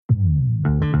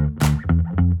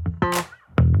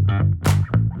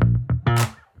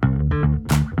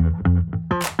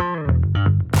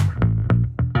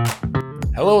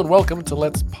Hello and welcome to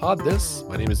Let's Pod This.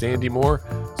 My name is Andy Moore.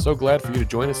 So glad for you to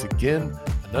join us again.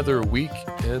 Another week,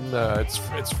 and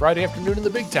it's Friday afternoon in the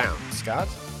big town. Scott?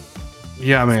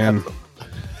 Yeah, man.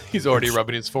 He's already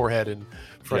rubbing his forehead in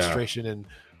frustration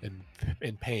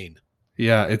and pain.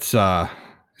 Yeah, it's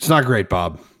not great,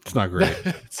 Bob. It's not great.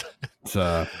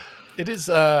 It is.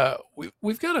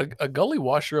 We've got a gully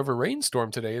washer of a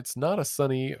rainstorm today. It's not a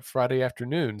sunny Friday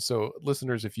afternoon. So,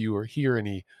 listeners, if you hear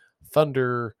any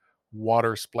thunder,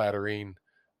 water splattering,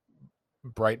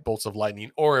 bright bolts of lightning,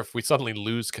 or if we suddenly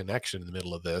lose connection in the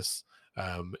middle of this,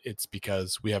 it's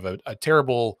because we have a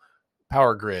terrible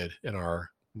power grid in our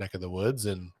neck of the woods,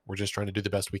 and we're just trying to do the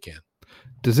best we can.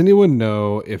 Does anyone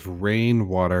know if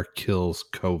rainwater kills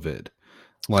COVID?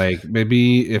 Like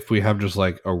maybe if we have just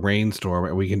like a rainstorm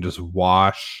and we can just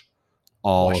wash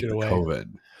all of the away. COVID.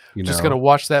 Just gonna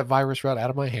wash that virus right out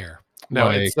of my hair. No,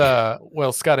 it's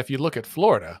well, Scott, if you look at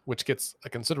Florida, which gets a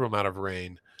considerable amount of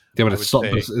rain. Yeah, but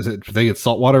do they get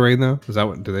saltwater rain though? Is that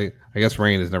what do they? I guess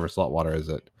rain is never saltwater, is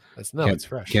it? It's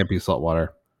fresh. Can't be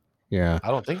saltwater. Yeah, I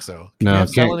don't think so. Can you have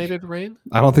salinated rain?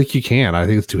 I don't think you can. I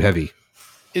think it's too heavy.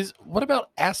 What about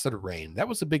acid rain? That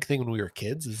was a big thing when we were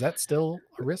kids. Is that still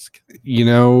a risk? You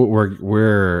know, what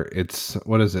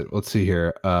is it? Let's see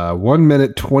here. 1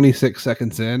 minute 26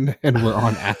 seconds in, and we're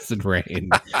on acid rain.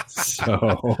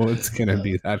 So it's gonna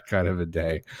be that kind of a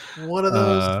day. One of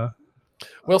those.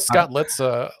 Well, Scott,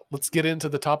 let's get into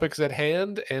the topics at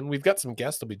hand, and we've got some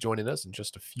guests that'll be joining us in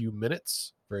just a few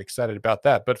minutes. Very excited about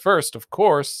that. But first, of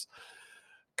course,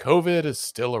 COVID is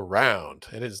still around.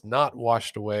 It is not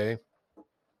washed away.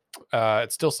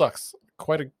 It still sucks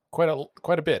quite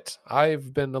a bit.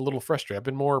 I've been a little frustrated. I've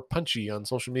been more punchy on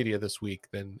social media this week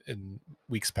than in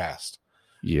weeks past.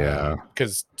 Yeah,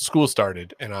 because school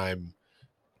started, and I'm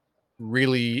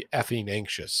really effing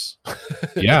anxious.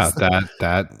 Yeah,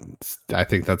 that I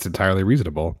think that's entirely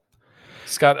reasonable.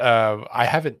 Scott, I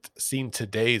haven't seen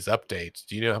today's update.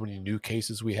 Do you know how many new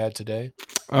cases we had today?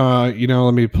 Let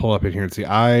me pull up in here and see.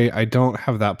 I don't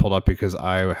have that pulled up because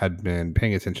I had been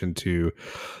paying attention to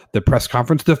the press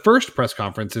conference, the first press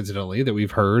conference, incidentally, that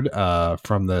we've heard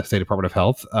from the State Department of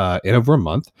Health in over a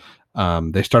month.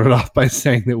 They started off by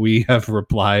saying that we have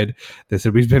replied. They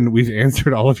said we've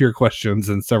answered all of your questions,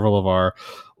 and several of our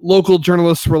local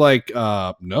journalists were like,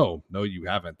 no, you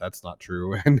haven't. That's not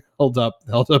true, and held up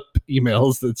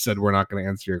emails that said we're not going to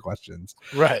answer your questions.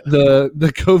 Right.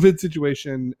 The COVID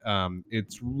situation,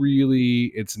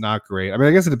 it's not great. I mean,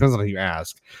 I guess it depends on who you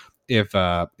ask. If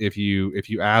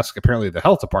you ask, apparently the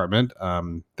health department,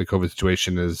 the COVID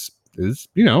situation is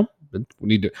we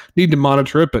need to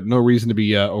monitor it, but no reason to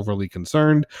be overly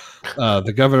concerned.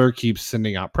 The governor keeps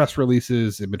sending out press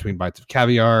releases in between bites of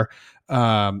caviar.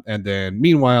 And then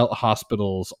meanwhile,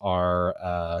 hospitals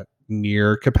are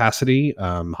near capacity.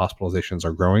 Hospitalizations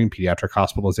are growing. Pediatric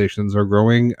hospitalizations are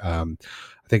growing. I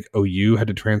think OU had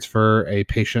to transfer a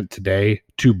patient today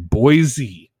to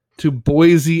Boise,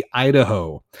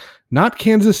 Idaho. Not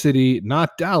Kansas City,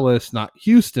 not Dallas, not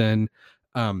Houston,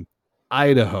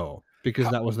 Idaho, because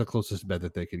that was the closest bed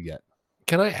that they could get.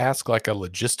 Can I ask like a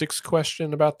logistics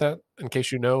question about that in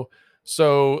case you know?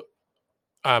 So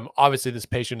obviously this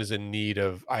patient is in need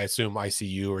of, I assume,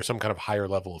 ICU or some kind of higher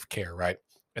level of care, right?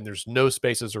 And there's no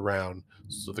spaces around.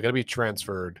 So they're going to be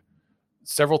transferred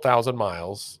several thousand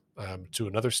miles to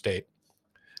another state.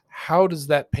 How does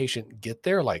that patient get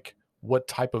there? Like what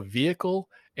type of vehicle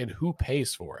and who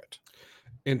pays for it?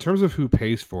 In terms of who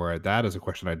pays for it, that is a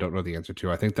question I don't know the answer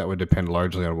to. I think that would depend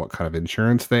largely on what kind of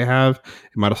insurance they have.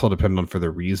 It might also depend on for the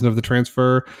reason of the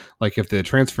transfer. Like if the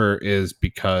transfer is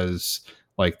because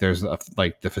like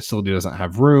the facility doesn't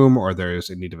have room or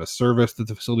there's a need of a service that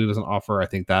the facility doesn't offer, I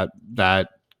think that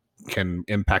can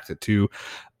impact it too.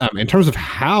 In terms of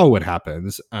how it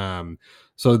happens,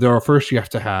 first you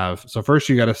got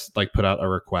to like put out a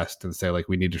request and say like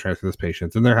we need to transfer this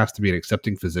patient, and there has to be an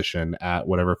accepting physician at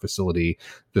whatever facility,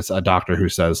 a doctor who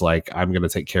says like I'm going to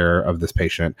take care of this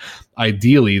patient.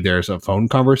 Ideally there's a phone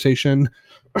conversation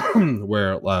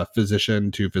where physician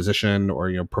to physician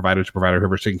or provider to provider,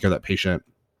 whoever's taking care of that patient,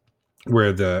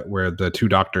 where the two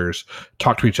doctors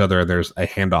talk to each other and there's a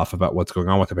handoff about what's going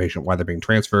on with the patient, why they're being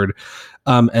transferred.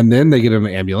 And then they get in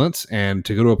an ambulance, and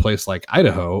to go to a place like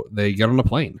Idaho, they get on a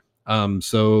plane.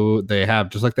 So they have,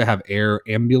 just like they have air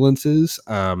ambulances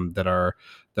that are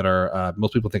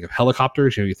most people think of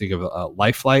helicopters. You think of a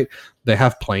life flight. They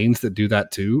have planes that do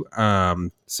that too.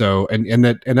 So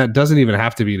that doesn't even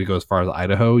have to be to go as far as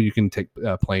Idaho. You can take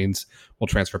planes. We'll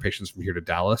transfer patients from here to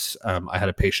Dallas. I had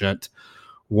a patient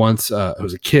once. It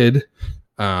was a kid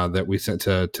that we sent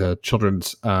to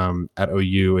children's at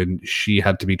OU, and she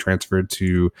had to be transferred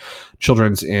to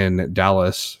children's in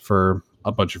Dallas for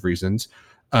a bunch of reasons.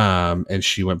 And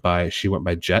she went by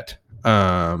jet.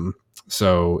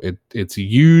 So it's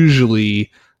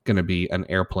usually going to be an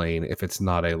airplane if it's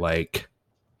not a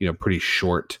pretty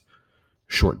short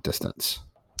distance.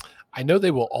 I know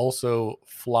they will also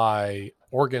fly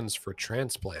organs for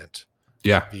transplant.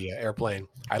 Yeah. Via airplane.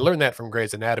 I learned that from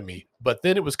Grey's Anatomy, but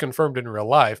then it was confirmed in real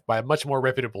life by a much more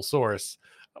reputable source.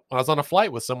 When I was on a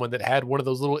flight with someone that had one of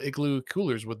those little igloo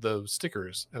coolers with the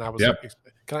stickers, and I was like,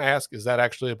 "Can I ask, is that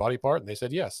actually a body part?" And they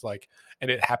said yes. And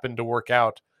it happened to work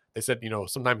out. They said,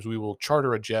 sometimes we will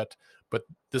charter a jet, but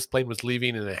this plane was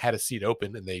leaving and it had a seat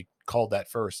open, and they called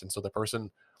that first, and so the person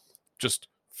just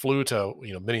flew to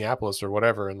Minneapolis or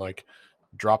whatever, and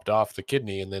dropped off the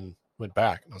kidney and then went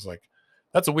back. And I was like,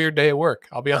 that's a weird day at work,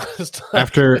 I'll be honest.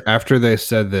 After they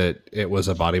said that it was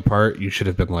a body part, you should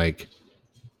have been like,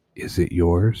 is it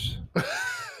yours?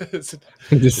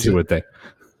 Just see what they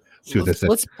said.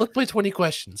 Let's play 20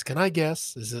 questions. Can I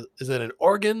guess? Is it an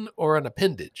organ or an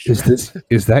appendage? Is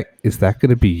that going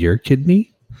to be your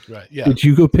kidney? Right. Yeah. Did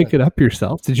you go pick it up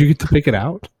yourself? Did you get to pick it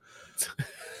out?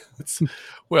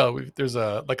 There's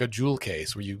a jewel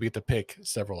case where you get to pick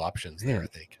several options there, I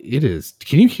think. It is.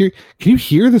 Can you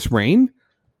hear this rain?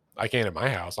 I can't in my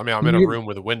house. I mean, I'm in a room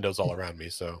with the windows all around me,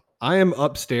 so I am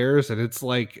upstairs and it's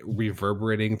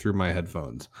reverberating through my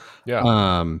headphones.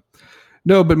 Yeah.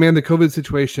 No, but man, the COVID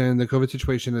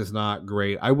situation is not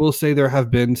great. I will say there have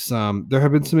been some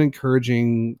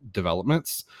encouraging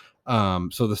developments.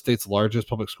 So the state's largest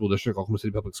public school district, Oklahoma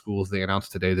City Public Schools, they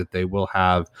announced today that they will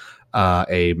have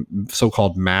a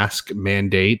so-called mask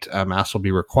mandate. Masks will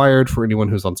be required for anyone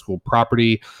who's on school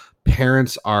property.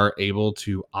 Parents are able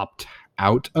to opt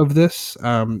out of this,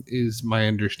 is my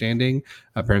understanding.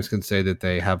 Parents can say that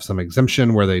they have some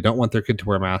exemption where they don't want their kid to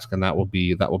wear a mask, and that will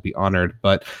be honored.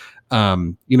 But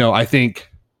I think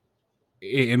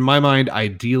in my mind,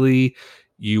 ideally,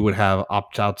 you would have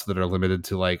opt-outs that are limited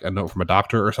to a note from a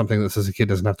doctor or something that says a kid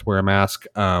doesn't have to wear a mask,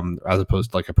 as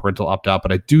opposed to a parental opt-out.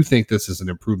 But I do think this is an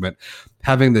improvement.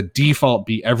 Having the default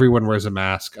be everyone wears a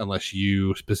mask unless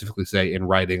you specifically say in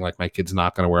writing, my kid's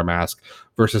not going to wear a mask,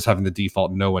 versus having the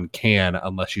default no one can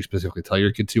unless you specifically tell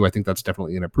your kid to. I think that's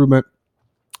definitely an improvement.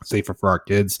 Safer for our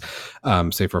kids,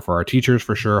 safer for our teachers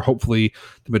for sure. Hopefully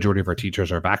the majority of our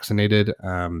teachers are vaccinated.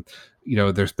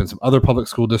 There's been some other public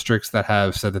school districts that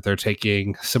have said that they're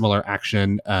taking similar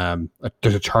action.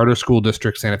 There's a charter school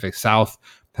district, Santa Fe South,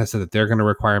 has said that they're going to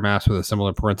require masks with a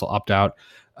similar parental opt-out.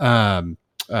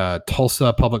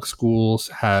 Tulsa Public Schools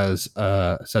has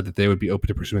said that they would be open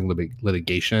to pursuing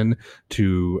litigation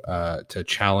to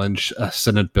challenge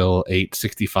Senate Bill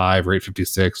 865 or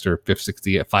 856 or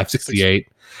 568,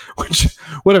 which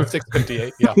whatever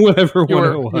 658, yeah, whatever you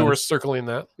one were circling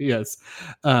that. Yes.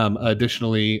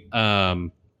 Additionally,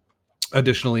 the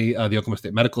Oklahoma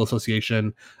State Medical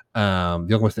Association. The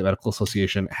Oklahoma State Medical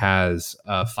Association has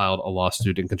filed a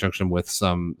lawsuit in conjunction with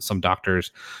some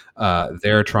doctors.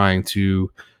 They're trying to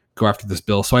go after this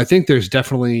bill. So I think there's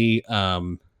definitely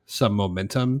some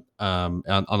momentum on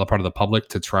the part of the public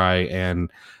to try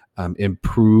and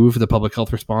improve the public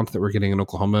health response that we're getting in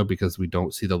Oklahoma, because we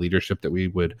don't see the leadership that we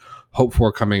would hope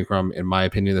for coming from, in my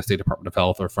opinion, the State Department of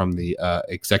Health or from the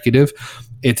executive.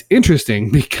 It's interesting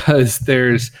because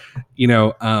there's,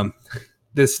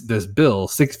 this bill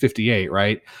 658,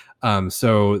 right?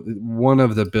 So one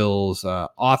of the bill's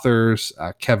authors,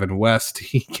 Kevin West,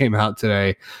 he came out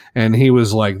today and he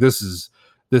was like, this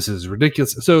is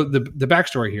ridiculous. So the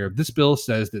backstory here, this bill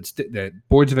says that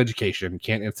boards of education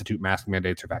can't institute mask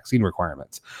mandates or vaccine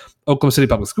requirements. Oklahoma City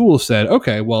Public Schools said,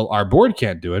 okay, well, our board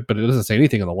can't do it, but it doesn't say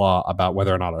anything in the law about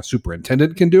whether or not our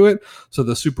superintendent can do it. So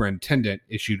the superintendent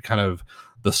issued kind of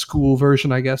the school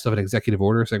version, I guess, of an executive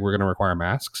order saying we're going to require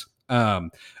masks.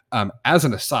 As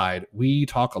an aside, we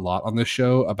talk a lot on this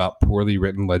show about poorly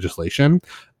written legislation.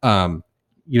 I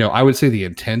would say the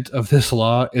intent of this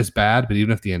law is bad, but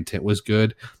even if the intent was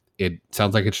good, it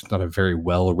sounds like it's just not a very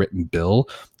well written bill.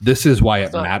 This is why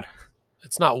it matters.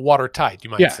 It's not watertight, you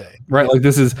might say. Right. Like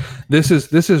this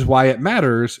is why it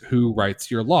matters who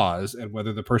writes your laws, and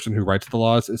whether the person who writes the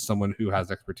laws is someone who has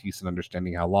expertise in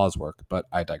understanding how laws work. But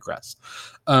I digress.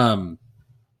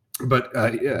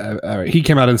 He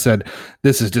came out and said,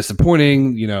 this is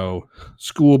disappointing.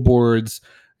 School boards,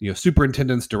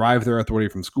 superintendents derive their authority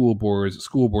from school boards.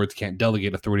 School boards can't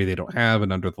delegate authority they don't have,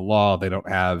 and under the law, they don't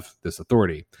have this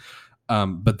authority.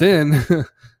 But then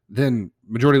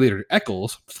Majority Leader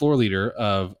Echols, floor leader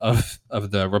of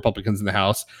the Republicans in the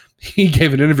House, he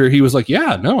gave an interview. He was like,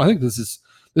 yeah, no, I think this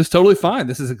This is totally fine.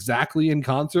 This is exactly in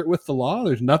concert with the law.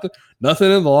 There's nothing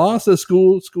in the law says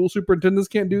school superintendents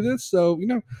can't do this. So,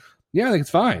 yeah, I think it's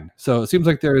fine. So it seems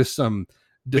like there is some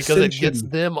because it gets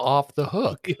them off the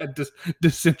hook. Yeah,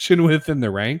 dissension within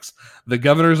the ranks. The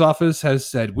governor's office has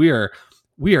said we are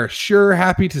sure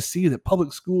happy to see that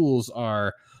public schools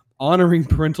are honoring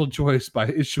parental choice by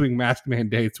issuing mask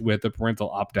mandates with a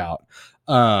parental opt-out.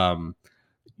 So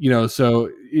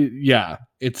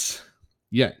it's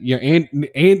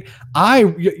and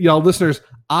y'all listeners,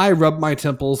 I rub my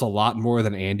temples a lot more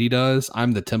than Andy does.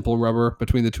 I'm the temple rubber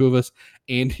between the two of us.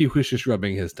 Andy was just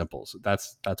rubbing his temples.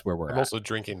 That's where we're at. I'm also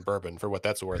drinking bourbon for what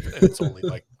that's worth, and it's only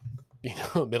like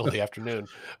middle of the afternoon.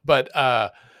 But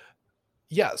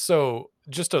so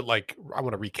just to I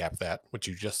want to recap that what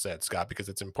you just said, Scott, because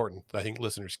it's important. I think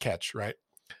listeners catch, right?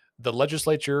 The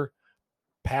legislature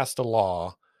passed a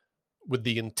law with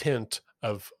the intent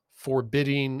of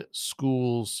forbidding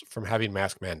schools from having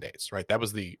mask mandates, right? That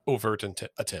was the overt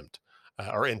attempt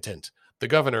or intent. The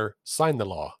governor signed the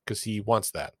law because he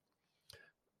wants that.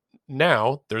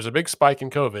 Now there's a big spike in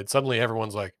COVID. Suddenly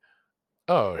everyone's like,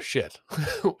 oh shit.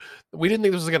 We didn't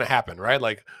think this was going to happen, right?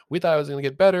 Like we thought it was going to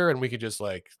get better and we could just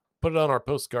put it on our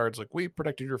postcards. Like we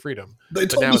protected your freedom. They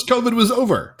told us COVID was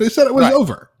over. They said it was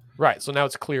over. Right. So now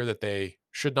it's clear that they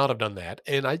should not have done that.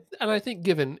 And I think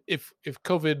given if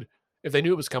COVID, if they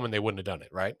knew it was coming, they wouldn't have done it,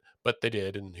 right? But they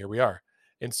did, and here we are.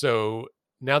 And so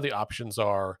now the options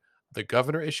are the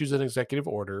governor issues an executive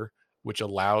order, which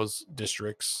allows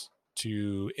districts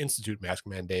to institute mask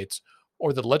mandates,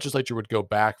 or the legislature would go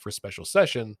back for special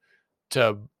session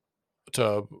to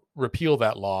repeal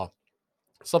that law.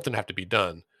 Something have to be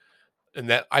done. And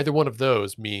that either one of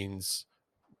those means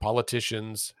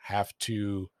politicians have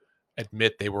to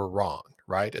admit they were wrong,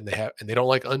 right? And they don't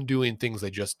like undoing things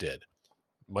they just did,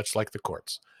 much like the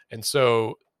courts. And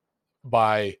so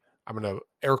by, I'm going to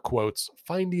air quotes,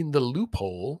 finding the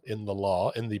loophole in the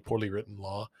law, in the poorly written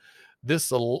law,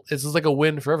 this is like a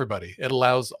win for everybody. It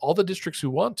allows all the districts who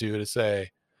want to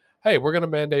say, hey, we're going to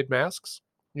mandate masks.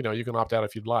 You can opt out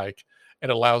if you'd like.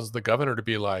 And allows the governor to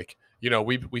be like,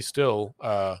 we still,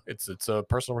 it's a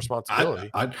personal responsibility.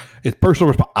 It's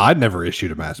personal. I'd never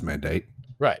issued a mask mandate.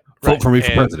 Right. Vote for me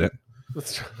for president.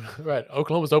 That's right.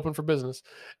 Oklahoma's open for business,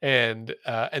 and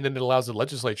then it allows the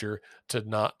legislature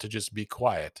to just be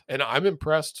quiet. And I'm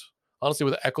impressed, honestly,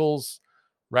 with Eccles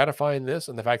ratifying this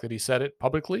and the fact that he said it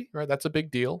publicly. Right, that's a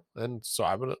big deal. And so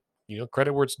I'm gonna,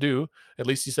 credit where it's due. At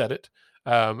least he said it.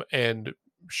 And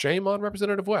shame on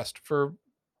Representative West for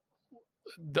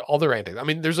all their antics. I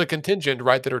mean, there's a contingent,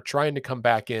 right, that are trying to come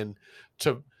back in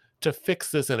to fix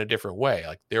this in a different way.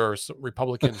 Like there are some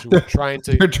Republicans who are trying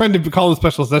to... They're trying to call a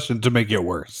special session to make it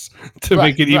worse, to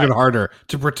make it even harder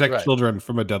to protect children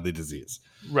from a deadly disease.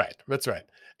 Right. That's right.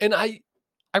 And I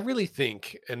really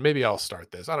think, and maybe I'll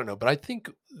start this, I don't know, but I think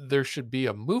there should be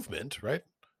a movement, right?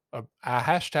 A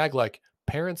hashtag like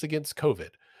Parents Against COVID,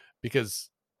 because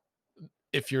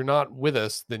if you're not with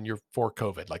us, then you're for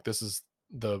COVID. Like this is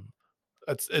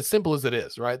it's as simple as it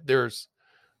is, right? There's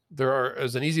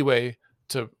an easy way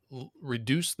to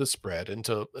reduce the spread and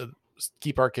to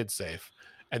keep our kids safe,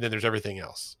 and then there's everything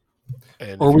else.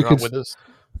 And or we could with us,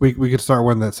 we could start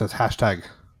one that says hashtag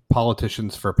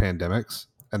politicians for pandemics,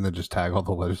 and then just tag all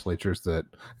the legislatures that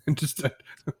and just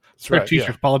start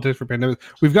t-shirts politics for pandemics.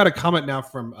 We've got a comment now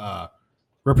from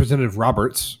Representative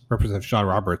Sean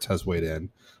Roberts has weighed in.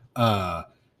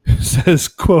 Says,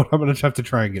 quote, I'm going to have to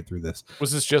try and get through this.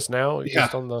 Was this just now? Yeah.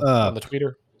 Just on the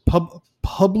Twitter?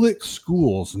 Public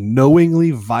schools knowingly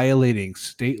violating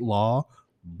state law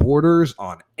borders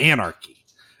on anarchy,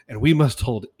 and we must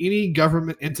hold any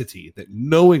government entity that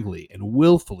knowingly and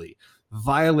willfully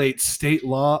violates state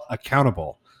law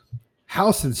accountable.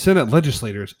 House and Senate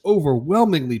legislators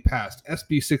overwhelmingly passed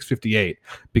SB 658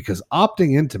 because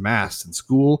opting into masks in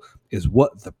school is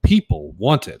what the people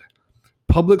wanted.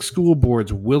 Public school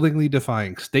boards willingly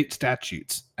defying state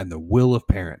statutes and the will of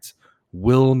parents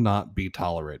will not be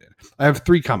tolerated. I have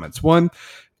 3 comments. 1,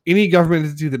 any government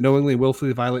entity that knowingly and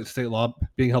willfully violates state law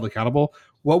being held accountable.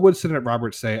 What would Senator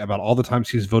Roberts say about all the times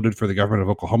he's voted for the government of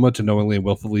Oklahoma to knowingly and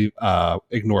willfully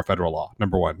ignore federal law?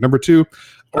 Number 1. Number 2,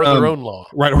 or their own law.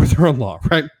 Right, or their own law,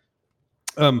 right?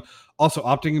 Also,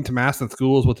 opting into masks in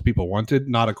school is what the people wanted,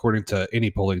 not according to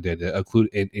any polling data,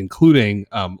 including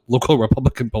local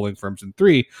Republican polling firms. And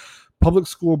 3, public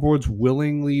school boards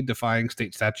willingly defying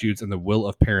state statutes and the will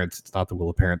of parents, it's not the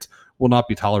will of parents, will not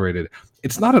be tolerated.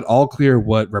 It's not at all clear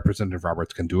what Representative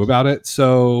Roberts can do about it.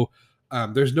 So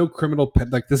there's no criminal,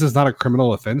 this is not a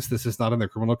criminal offense. This is not in their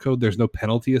criminal code. There's no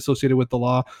penalty associated with the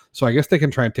law. So I guess they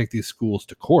can try and take these schools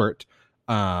to court,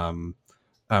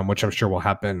 which I'm sure will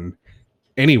happen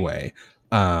anyway.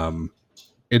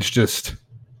 It's just,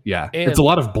 yeah, it's a And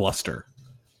lot of bluster.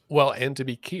 well, and to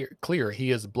be clear,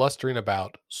 he is blustering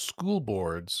about school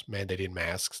boards mandating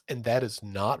masks, and that is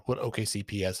not what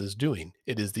OKCPS is doing.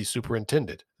 It is the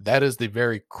superintendent. That is the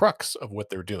very crux of what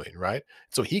they're doing, right?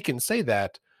 So he can say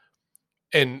that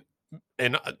and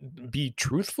and be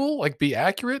truthful, like be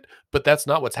accurate, but that's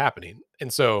not what's happening.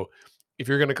 And so if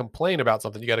you're going to complain about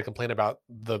something, you got to complain about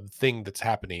the thing that's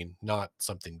happening, not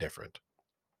something different.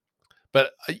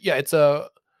 But yeah, it's a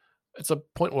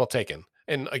point well taken.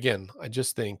 And again, I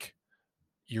just think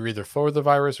you're either for the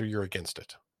virus or you're against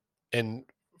it. And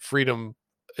freedom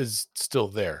is still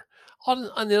there.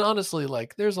 And then honestly,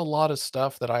 like there's a lot of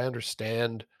stuff that I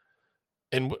understand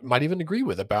and might even agree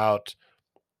with about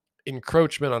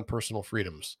encroachment on personal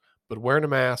freedoms. But wearing a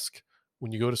mask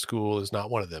when you go to school is not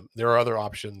one of them. There are other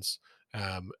options,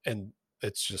 and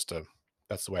it's just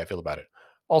that's the way I feel about it.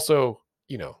 Also,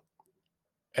 you know,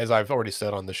 as I've already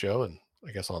said on the show and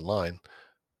I guess online,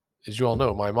 as you all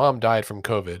know, my mom died from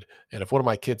COVID, and if one of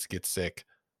my kids gets sick,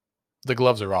 the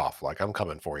gloves are off. Like I'm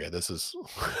coming for you. This is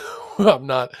I'm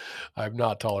not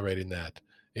tolerating that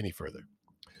any further.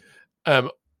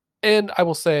 Um, and I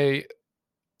will say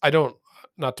I don't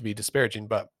not to be disparaging,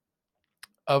 but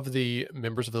of the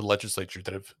members of the legislature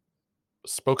that have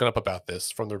spoken up about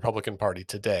this from the Republican Party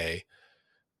today,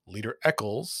 Leader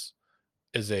Eccles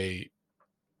is a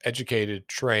educated,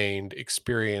 trained,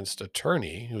 experienced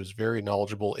attorney who is very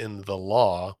knowledgeable in the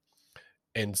law,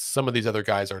 and some of these other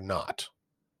guys are not,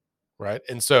 right?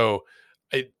 And so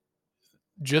it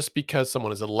just because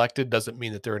someone is elected doesn't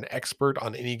mean that they're an expert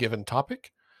on any given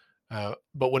topic.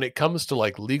 But when it comes to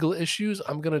like legal issues,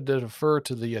 I'm going to defer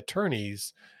to the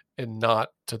attorneys and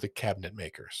not to the cabinet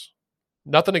makers.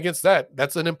 Nothing against that.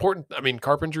 That's an important, I mean,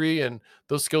 carpentry and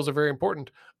those skills are very important,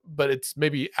 but it's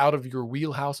maybe out of your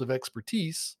wheelhouse of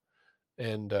expertise,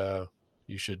 and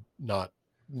you should not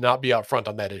be out front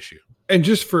on that issue. And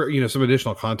just for some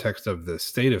additional context of the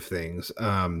state of things,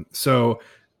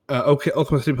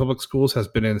 Oklahoma City Public Schools has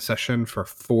been in session for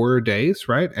 4 days,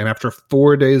 right? And after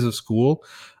 4 days of school,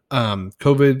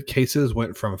 COVID cases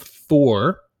went from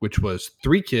 4, which was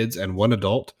 3 kids and 1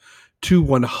 adult, to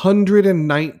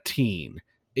 119,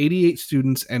 88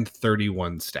 students and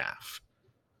 31 staff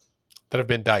That have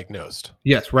been diagnosed.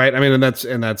 Yes, right. I mean,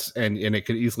 and it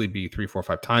could easily be 3, 4,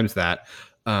 5 times that.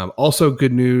 Also,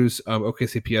 good news: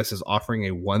 OKCPS is offering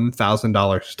a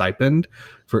 $1,000 stipend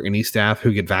for any staff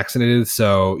who get vaccinated.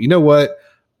 So, you know what?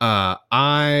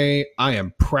 I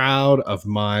am proud of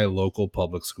my local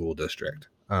public school district.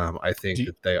 I think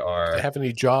that they are. Do they have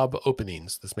any job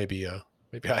openings? This may be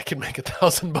maybe I can make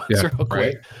 $1,000 Yeah, real quick.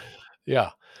 right. Yeah.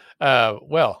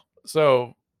 Well,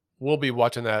 so we'll be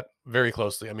watching that very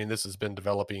closely. I mean, this has been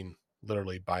developing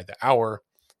literally by the hour.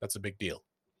 That's a big deal.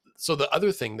 So the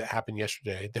other thing that happened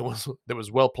yesterday that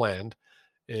was well planned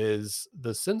is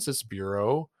the Census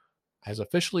Bureau has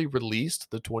officially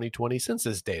released the 2020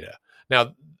 census data.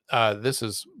 Now, this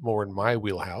is more in my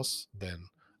wheelhouse than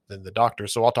the doctor,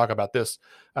 so I'll talk about this.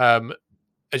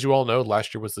 As you all know,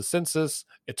 last year was the census.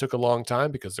 It took a long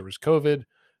time because there was COVID.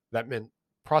 That meant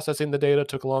processing the data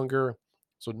took longer.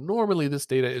 So normally this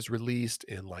data is released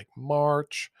in like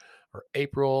March or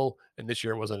April, and this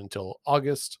year it wasn't until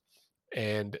August.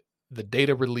 And the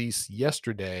data release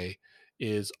yesterday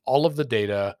is all of the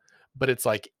data, but it's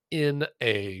like in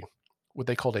a what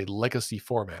they called a legacy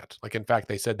format. Like in fact,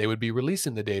 they said they would be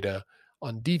releasing the data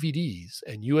on DVDs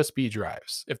and USB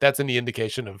drives, if that's any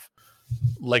indication of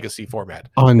legacy format.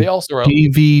 On They also are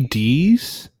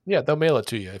DVDs. yeah, they'll mail it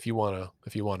to you if you want it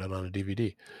on a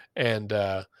DVD. And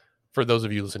for those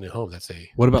of you listening at home, that's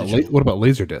a What about digital, what about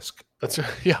Laserdisc? that's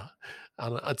yeah,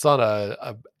 it's on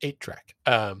a 8-track.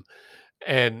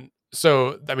 And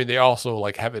so I mean they also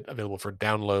like have it available for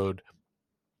download,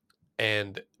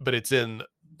 but it's in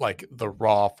like the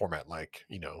raw format, like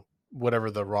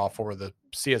whatever the raw form of the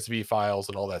CSV files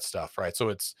and all that stuff, right? So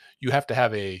it's you have to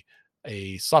have a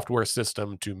software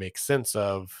system to make sense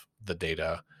of the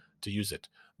data to use it.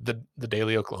 The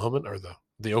Daily Oklahoman, or the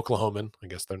Oklahoman, I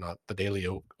guess they're not the Daily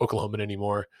Oklahoman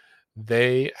anymore.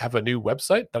 They have a new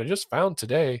website that I just found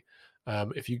today.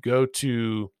 If you go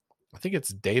to, I think it's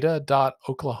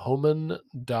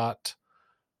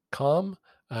data.oklahoman.com.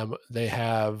 They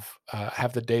have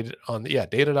the data on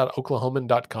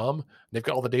data.oklahoman.com. They've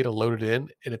got all the data loaded in,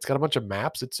 and it's got a bunch of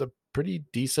maps. It's a pretty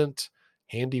decent,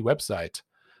 handy website.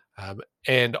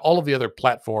 And all of the other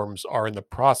platforms are in the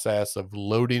process of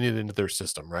loading it into their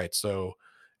system, right? So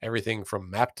everything from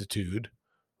Maptitude,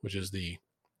 which is the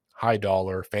high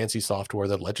dollar fancy software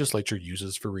that legislature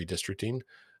uses for redistricting,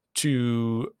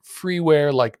 to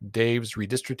freeware like Dave's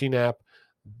redistricting app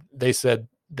They said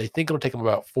they think it'll take them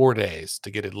about 4 days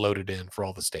to get it loaded in for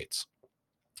all the states.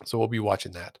 So we'll be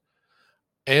watching that.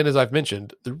 And as I've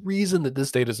mentioned, the reason that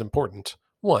this data is important,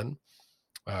 one,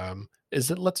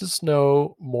 is it lets us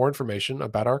know more information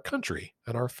about our country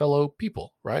and our fellow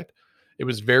people, right? It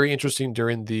was very interesting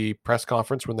during the press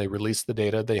conference when they released the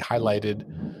data. They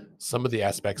highlighted some of the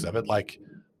aspects of it, like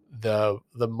the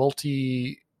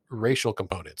multi-racial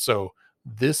component. So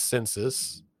this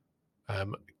census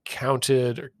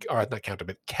counted, or not counted,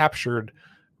 but captured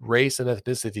race and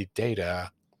ethnicity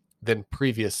data than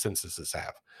previous censuses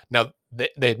have. Now,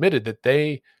 they admitted that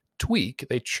they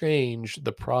changed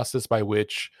the process by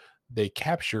which they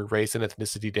capture race and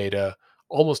ethnicity data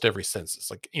almost every census.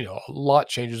 Like, a lot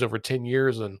changes over 10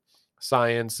 years in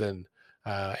science and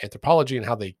anthropology and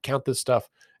how they count this stuff.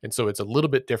 And so it's a little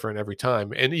bit different every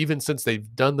time. And even since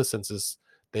they've done the census,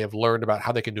 they have learned about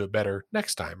how they can do it better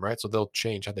next time, right? So they'll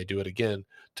change how they do it again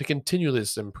to continue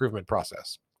this improvement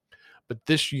process. But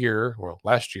this year, or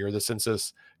last year, the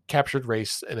census captured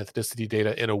race and ethnicity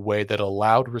data in a way that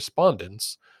allowed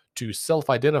respondents to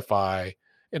self-identify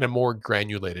in a more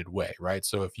granulated way, right?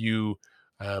 So if you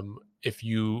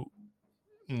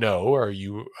know, or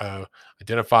you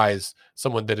identify as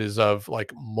someone that is of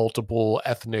like multiple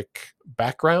ethnic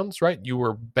backgrounds, right, you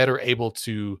were better able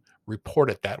to report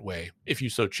it that way if you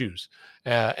so choose.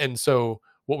 And so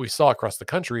what we saw across the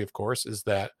country, of course, is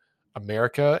that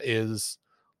America is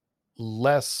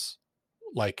less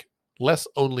like less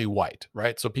only white,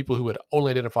 right? So people who would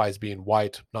only identify as being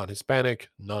white, non-Hispanic,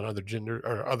 non-other gender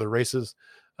or other races,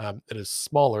 it is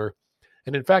smaller.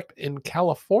 And in fact, in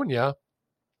California,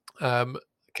 um,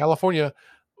 California,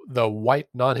 the white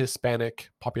non-Hispanic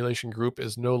population group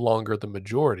is no longer the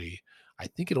majority. I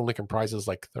think it only comprises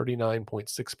like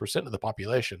 39.6% of the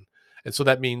population. And so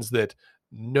that means that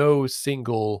no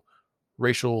single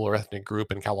racial or ethnic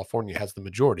group in California has the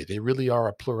majority. They really are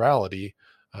a plurality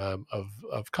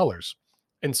of colors.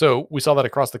 And so we saw that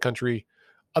across the country.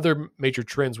 Other major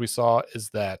trends we saw is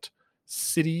that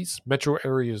cities, metro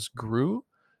areas grew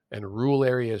and rural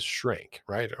areas shrank,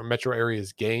 right? Or metro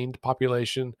areas gained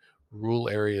population, rural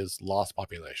areas lost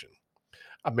population.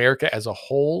 America as a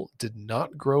whole did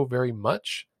not grow very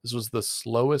much. This was the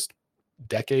slowest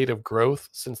decade of growth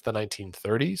since the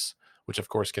 1930s, which of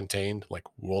course contained like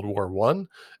World War One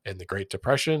and the Great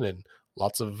Depression and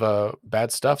lots of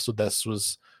bad stuff. So this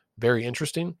was very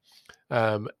interesting.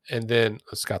 And then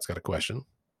Scott's got a question.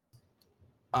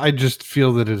 I just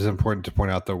feel that it is important to point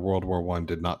out that World War One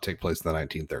did not take place in the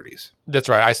 1930s. That's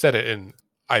right. I said it, and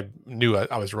I knew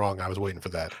I was wrong. I was waiting for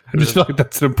that. I just feel like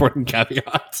that's an important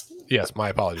caveat. Yes, my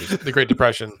apologies. The Great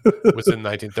Depression was in the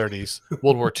 1930s.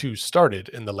 World War II started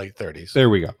in the late 30s. There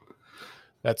we go.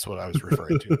 That's what I was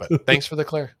referring to. But thanks for the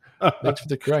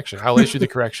correction. I'll issue the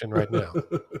correction right now.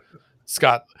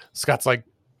 Scott's like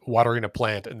watering a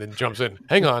plant and then jumps in.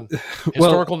 Hang on,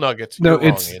 historical nuggets. No,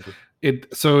 it's wrong,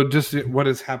 so just what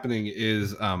is happening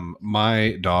is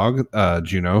my dog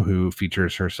Juno, who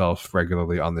features herself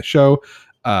regularly on the show,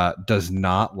 does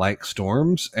not like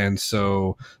storms, and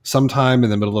so sometime in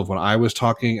the middle of when I was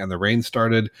talking and the rain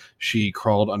started, she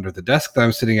crawled under the desk that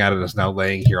I'm sitting at and is now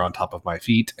laying here on top of my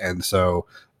feet, and so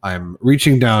I'm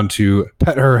reaching down to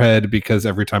pet her head because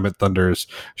every time it thunders,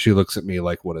 she looks at me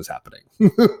like, "What is happening?"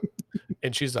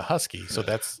 And she's a husky, so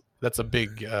that's a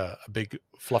big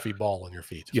fluffy ball on your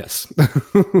feet. Yes.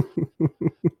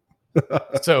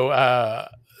 So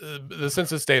the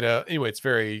census data, anyway, it's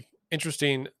very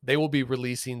interesting. They will be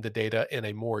releasing the data in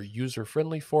a more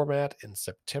user-friendly format in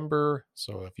September.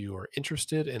 So if you are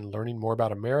interested in learning more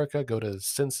about America, go to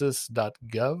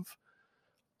census.gov.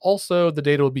 Also, the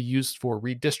data will be used for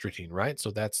redistricting, right? So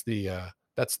that's the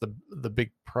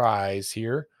big prize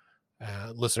here.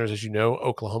 Listeners, as you know,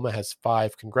 Oklahoma has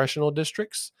 5 congressional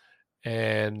districts,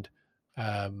 and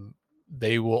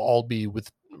they will all be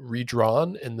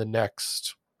redrawn in the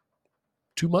next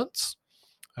 2 months.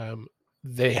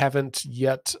 They haven't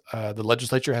yet, the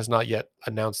legislature has not yet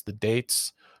announced the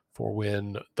dates for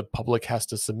when the public has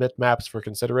to submit maps for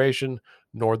consideration,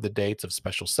 nor the dates of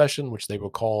special session, which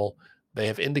they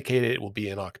have indicated it will be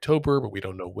in October, but we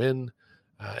don't know when.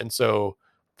 And so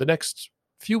the next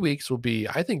few weeks will be,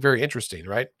 I think, very interesting,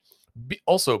 right?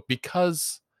 Also,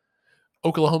 because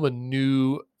Oklahoma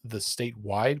knew the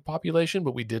statewide population,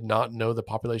 but we did not know the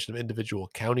population of individual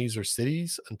counties or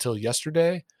cities until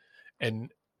yesterday.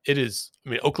 And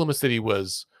Oklahoma City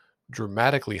was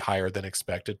dramatically higher than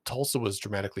expected. Tulsa was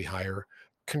dramatically higher.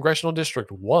 Congressional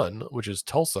District 1, which is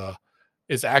Tulsa,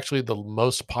 is actually the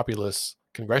most populous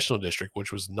congressional district,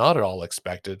 which was not at all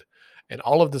expected. And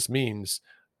all of this means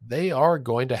they are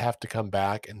going to have to come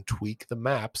back and tweak the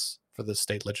maps for the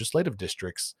state legislative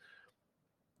districts.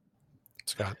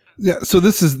 Scott. Yeah, so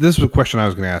this is a question I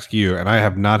was going to ask you, and I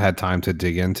have not had time to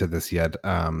dig into this yet.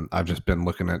 I've just been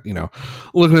looking at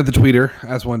the Twitter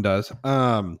as one does.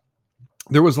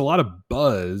 There was a lot of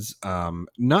buzz,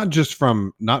 not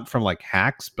from like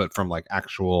hacks, but from like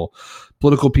actual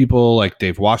political people, like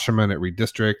Dave Wasserman at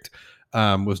Redistrict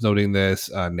was noting this.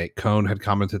 Nate Cohn had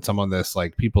commented some on this,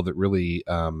 like people that really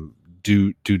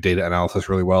do data analysis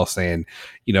really well, saying,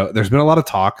 there's been a lot of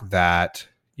talk that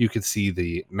you could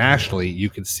see nationally, you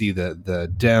could see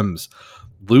the Dems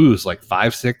lose like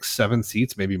 5, 6, 7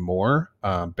 seats, maybe more,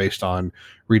 based on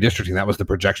redistricting. That was the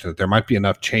projection, that there might be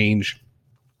enough change.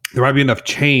 There might be enough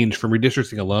change from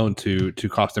redistricting alone to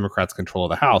cost Democrats control of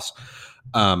the House.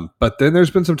 But then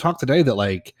there's been some talk today that,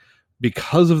 like,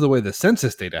 because of the way the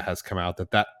census data has come out,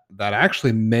 that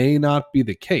actually may not be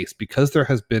the case, because there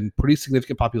has been pretty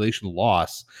significant population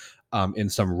loss in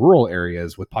some rural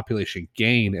areas with population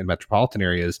gain in metropolitan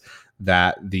areas,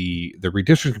 that the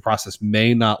redistricting process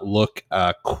may not look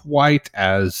quite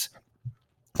as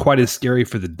scary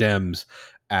for the Dems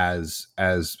as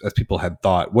people had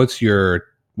thought. What's your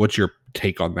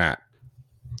take on that?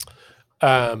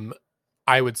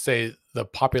 I would say the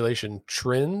population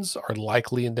trends are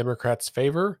likely in Democrats'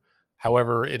 favor.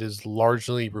 However, it is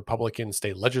largely Republican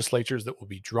state legislatures that will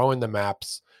be drawing the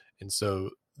maps. And so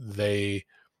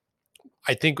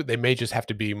I think they may just have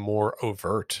to be more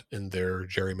overt in their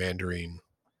gerrymandering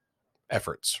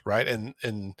efforts, right?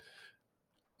 And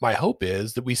my hope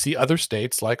is that we see other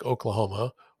states like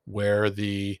Oklahoma, where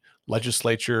the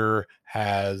legislature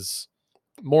has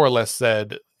more or less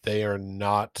said they are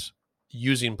not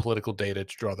using political data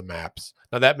to draw the maps.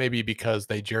 Now, that may be because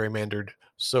they gerrymandered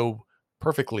so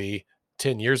perfectly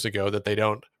 10 years ago that they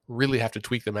don't really have to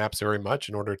tweak the maps very much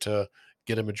in order to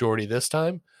get a majority this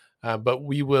time. But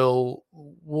we'll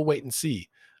wait and see.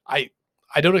 I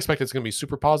don't expect it's going to be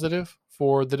super positive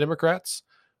for the Democrats,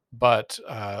 but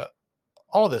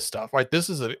all this stuff, right? This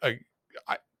is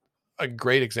a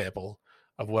great example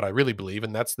of what I really believe,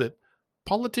 and that's that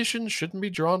politicians shouldn't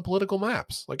be drawing political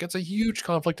maps. Like, it's a huge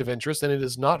conflict of interest, and it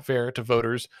is not fair to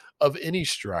voters of any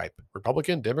stripe: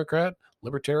 Republican, Democrat,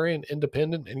 Libertarian,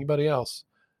 Independent, anybody else.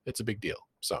 It's a big deal.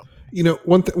 So,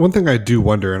 one thing I do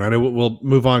wonder, and I know we'll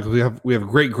move on because we have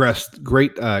great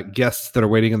guests that are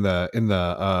waiting in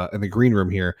the green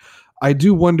room here. I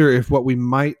do wonder if what we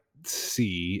might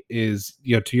see is,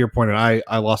 to your point, and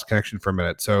I lost connection for a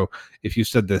minute, so if you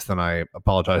said this, then I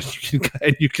apologize. You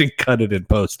can cut it in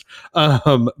post.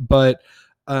 But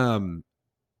I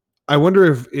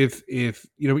wonder if you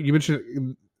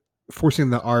mentioned forcing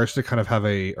the R's to kind of have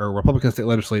or Republican state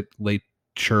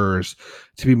legislatures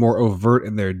to be more overt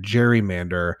in their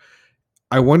gerrymander.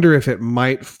 I wonder if it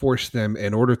might force them,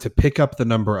 in order to pick up the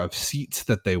number of seats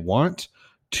that they want,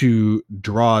 to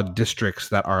draw districts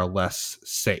that are less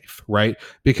safe, right?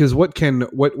 Because what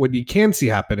you can see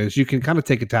happen is you can kind of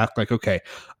take a task like, okay,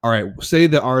 all right, say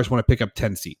the R's want to pick up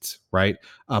 10 seats, right?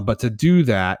 But to do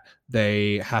that,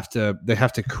 they have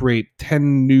to create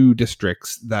 10 new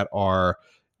districts that are,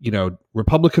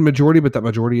 Republican majority, but that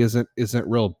majority isn't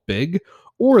real big.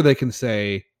 Or they can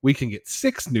say, we can get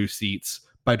 6 new seats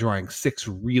by drawing 6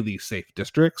 really safe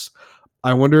districts.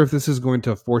 I wonder if this is going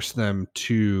to force them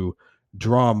to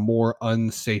draw more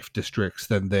unsafe districts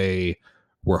than they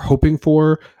were hoping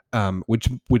for,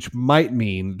 which might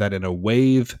mean that in a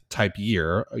wave type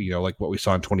year, like what we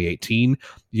saw in 2018,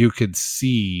 you could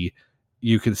see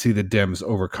the Dems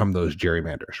overcome those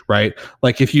gerrymanders, right?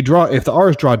 Like if the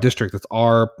R's draw a district that's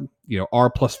R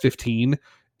plus 15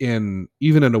 even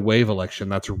in a wave election,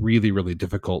 that's really, really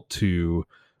difficult to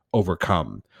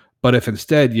overcome. But if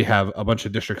instead you have a bunch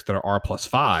of districts that are R plus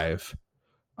 5,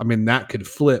 I mean, that could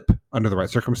flip under the right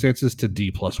circumstances to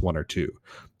D plus 1 or 2.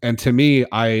 And to me,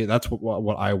 that's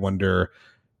what I wonder,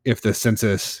 if the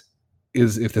census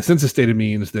data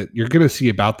means that you're going to see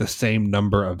about the same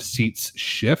number of seats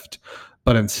shift,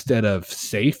 but instead of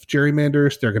safe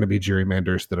gerrymanders, they're going to be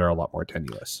gerrymanders that are a lot more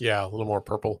tenuous. Yeah, a little more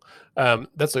purple.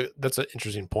 That's an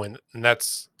interesting point, and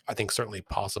that's, I think, certainly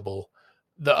possible.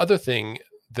 The other thing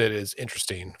that is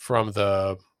interesting from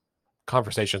the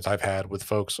conversations I've had with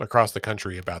folks across the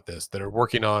country about this, that are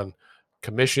working on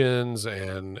commissions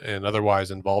and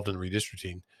otherwise involved in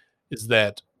redistricting, is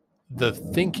that the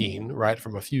thinking, right,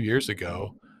 from a few years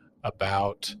ago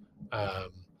about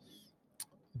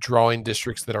drawing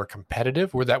districts that are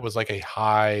competitive, where that was like a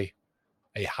high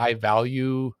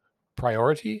value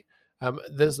priority, that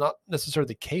is not necessarily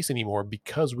the case anymore,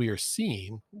 because we are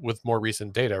seeing with more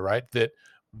recent data, right, that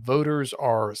voters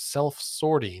are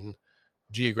self-sorting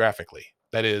geographically.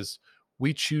 That is,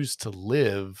 we choose to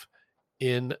live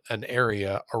in an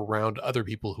area around other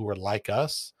people who are like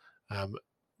us, um,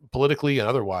 politically and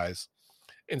otherwise.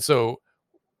 And so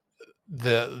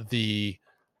the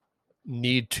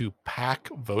need to pack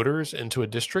voters into a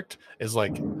district is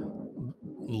like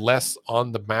less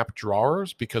on the map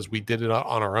drawers because we did it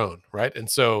on our own, right? And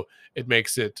so it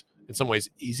makes it in some ways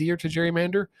easier to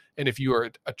gerrymander. And if you are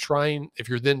if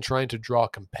you're then trying to draw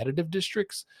competitive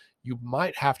districts, you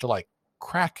might have to like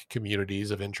crack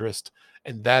communities of interest,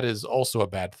 and that is also a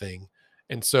bad thing.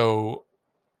 And so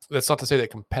that's not to say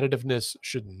that competitiveness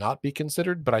should not be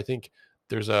considered, but I think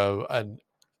there's a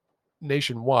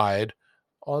nationwide,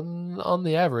 on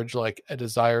the average, like a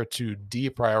desire to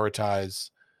deprioritize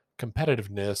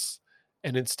competitiveness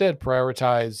and instead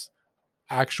prioritize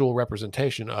actual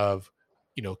representation of,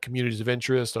 communities of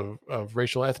interest, of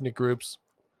racial ethnic groups,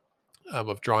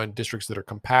 of drawing districts that are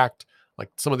compact,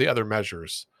 like some of the other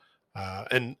measures.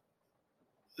 And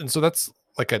so that's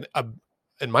like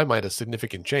in my mind, a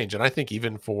significant change. And I think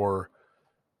even for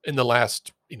in the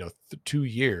last 2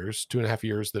 years, 2.5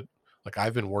 years, that like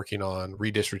I've been working on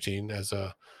redistricting as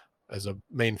a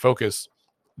main focus,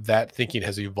 that thinking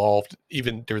has evolved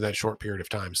even during that short period of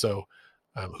time. So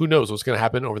who knows what's going to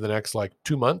happen over the next like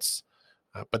 2 months.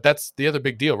 But that's the other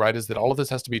big deal, right? Is that all of this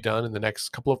has to be done in the next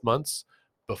couple of months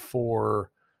before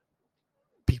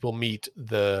people meet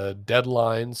the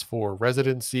deadlines for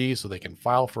residency so they can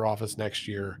file for office next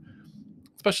year,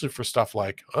 especially for stuff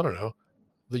like, I don't know,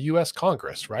 the US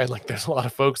Congress, right? Like there's a lot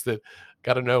of folks that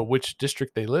got to know which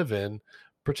district they live in,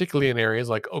 particularly in areas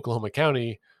like Oklahoma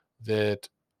County that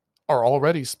are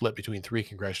already split between three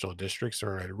congressional districts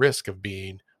or at risk of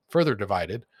being further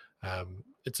divided.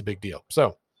 It's a big deal.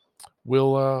 So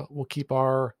we'll keep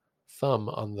our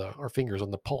our fingers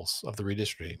on the pulse of the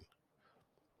redistricting.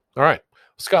 All right,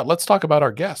 Scott, let's talk about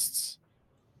our guests.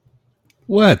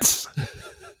 Let's.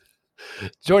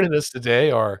 Joining us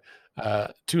today are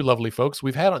two lovely folks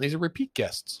we've had on. These are repeat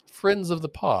guests, friends of the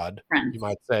pod, Friends. you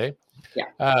might say.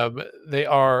 Yeah. They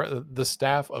are the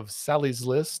staff of Sally's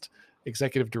List,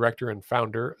 Executive Director and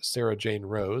Founder Sarah Jane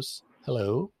Rose.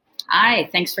 Hello. Hi.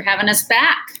 Thanks for having us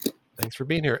back. Thanks for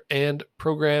being here. And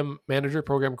Program Manager,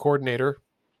 Program Coordinator.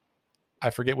 I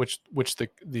forget which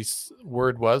this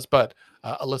word was, but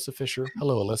Alyssa Fisher.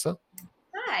 Hello, Alyssa.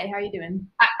 Hi, how are you doing?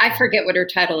 I forget what her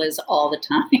title is all the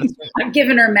time. I've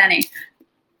given her many.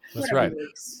 That's right.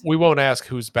 We won't ask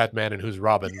who's Batman and who's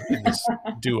Robin in this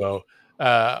duo,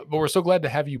 but we're so glad to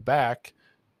have you back.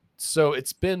 So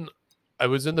I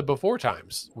was in the before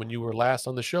times when you were last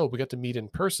on the show. We got to meet in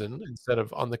person instead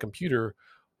of on the computer.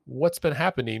 What's been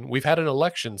happening? We've had an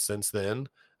election since then.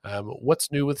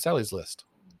 What's new with Sally's List?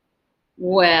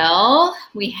 Well,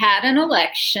 we had an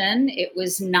election. It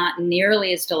was not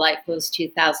nearly as delightful as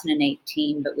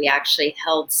 2018, but we actually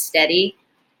held steady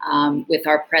with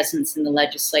our presence in the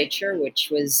legislature, which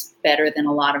was better than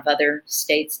a lot of other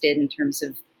states did in terms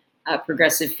of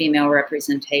progressive female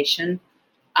representation.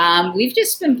 We've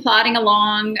just been plodding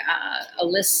along.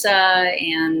 Alyssa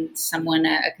and someone,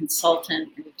 a consultant,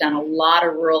 who've done a lot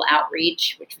of rural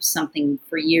outreach, which was something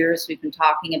for years we've been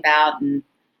talking about and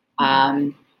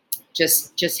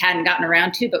just hadn't gotten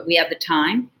around to, but we have the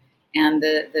time and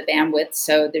the bandwidth.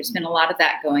 So there's been a lot of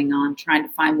that going on, trying to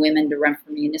find women to run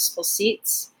for municipal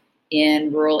seats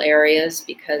in rural areas,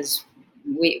 because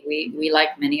we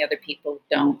like many other people,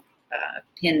 don't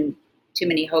pin too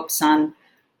many hopes on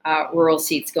rural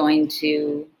seats going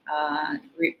to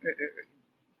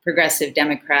progressive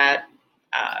Democrat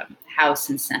House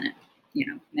and Senate,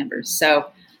 members.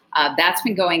 So that's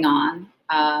been going on.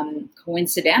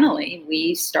 Coincidentally,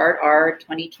 we start our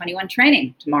 2021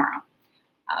 training tomorrow.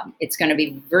 It's going to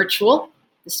be virtual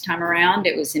this time around.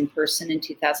 It was in person in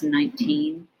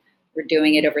 2019. We're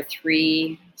doing it over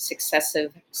 3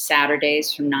 successive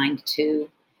Saturdays from 9 to 2,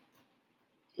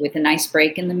 with a nice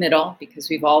break in the middle, because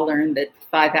we've all learned that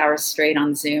 5 hours straight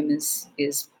on Zoom is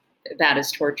about as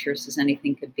torturous as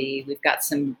anything could be. We've got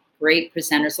some great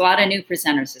presenters, a lot of new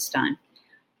presenters this time,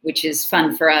 which is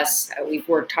fun for us. We've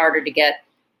worked harder to get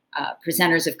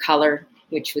presenters of color,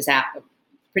 which was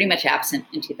pretty much absent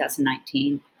in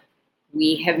 2019.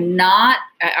 We have not,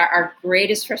 our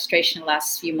greatest frustration the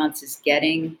last few months is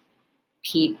getting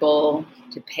people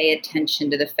to pay attention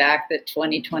to the fact that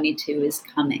 2022 is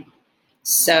coming.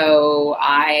 So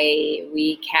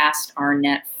we cast our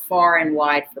net far and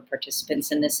wide for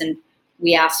participants in this, and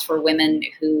we asked for women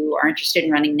who are interested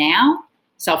in running now,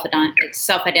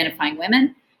 self-identifying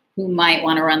women who might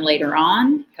want to run later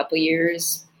on, a couple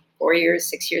years, 4 years,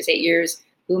 6 years, 8 years,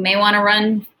 who may want to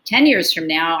run 10 years from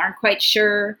now, aren't quite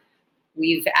sure.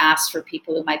 We've asked for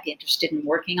people who might be interested in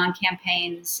working on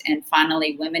campaigns, and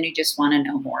finally, women who just want to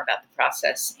know more about the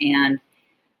process. And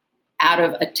out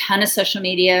of a ton of social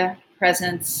media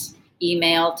presence,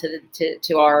 email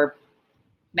to our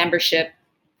membership,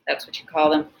 that's what you call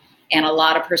them, and a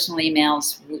lot of personal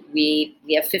emails. We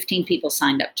have 15 people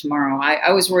signed up tomorrow.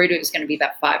 I was worried it was going to be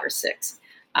about 5 or 6.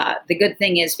 The good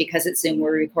thing is, because it's Zoom,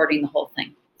 we're recording the whole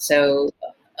thing. So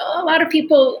a lot of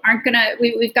people aren't going to,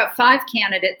 we've got 5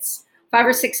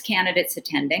 or 6 candidates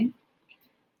attending.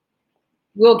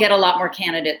 We'll get a lot more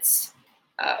candidates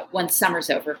once summer's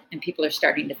over and people are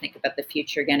starting to think about the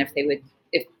future again,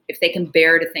 if they can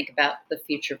bear to think about the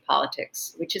future of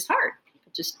politics, which is hard.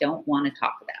 People just don't want to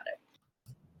talk about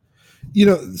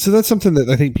it. So that's something that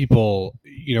I think people,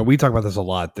 we talk about this a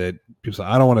lot, that people say,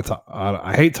 I don't want to talk,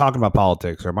 I hate talking about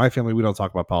politics, or my family, we don't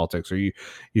talk about politics, or you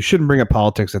shouldn't bring up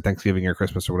politics at Thanksgiving or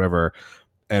Christmas or whatever.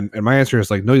 And my answer is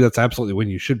like, no, that's absolutely when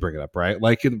you should bring it up, right?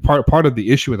 Like part of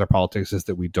the issue with our politics is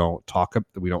that we don't talk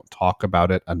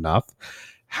about it enough.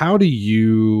 How do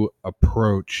you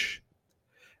approach,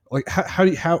 like,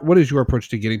 what is your approach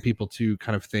to getting people to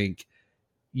kind of think,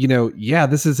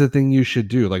 this is a thing you should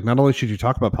do. Like, not only should you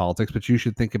talk about politics, but you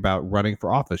should think about running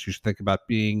for office. You should think about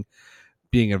being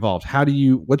involved. How do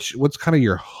you, what's kind of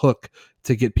your hook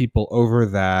to get people over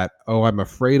that, oh, I'm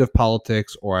afraid of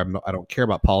politics, or I don't care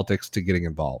about politics, to getting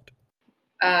involved?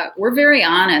 We're very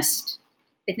honest.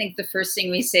 I think the first thing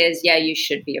we say is, yeah, you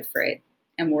should be afraid.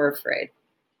 And we're afraid.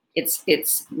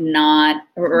 It's not,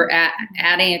 we're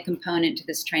adding a component to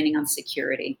this training on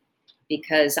security,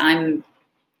 because I'm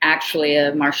actually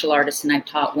a martial artist and I've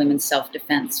taught women's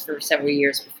self-defense for several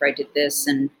years before I did this.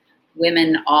 And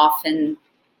women often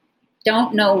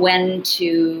don't know when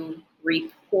to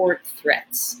report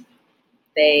threats.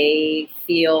 They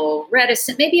feel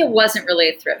reticent. Maybe it wasn't really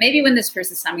a threat. Maybe when this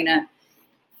person said, I'm going to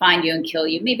find you and kill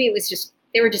you, maybe it was just,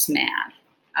 they were just mad.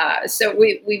 So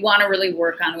we want to really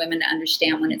work on women to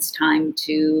understand when it's time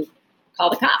to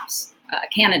call the cops,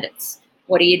 candidates.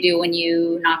 What do you do when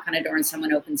you knock on a door and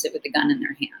someone opens it with a gun in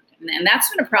their hand? And that's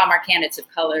been a problem our candidates of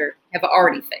color have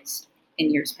already faced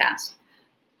in years past.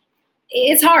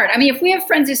 It's hard. I mean, if we have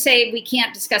friends who say we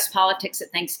can't discuss politics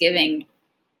at Thanksgiving,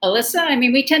 Alyssa, I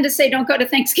mean, we tend to say don't go to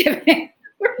Thanksgiving.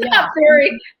 We're not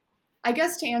very... I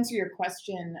guess to answer your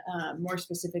question more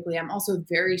specifically, I'm also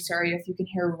very sorry if you can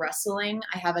hear rustling.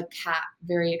 I have a cat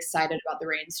very excited about the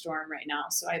rainstorm right now,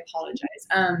 so I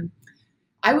apologize.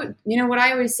 I would, what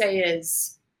I always say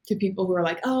is to people who are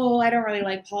like, oh, I don't really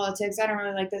like politics, I don't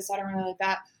really like this, I don't really like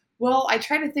that. Well, I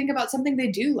try to think about something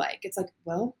they do like. It's like,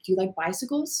 well, do you like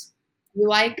bicycles? You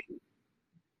like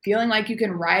feeling like you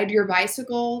can ride your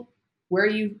bicycle where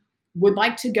you would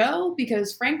like to go?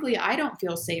 Because frankly, I don't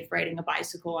feel safe riding a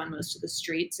bicycle on most of the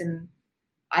streets, and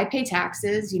I pay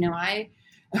taxes.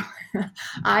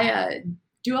 I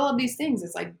do all of these things.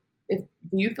 It's like, if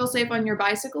you feel safe on your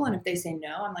bicycle, and if they say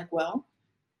no, I'm like, well,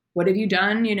 what have you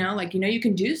done? You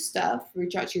can do stuff,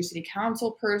 reach out to your city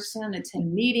council person,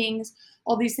 attend meetings,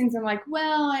 all these things. I'm like,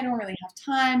 well, I don't really have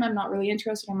time. I'm not really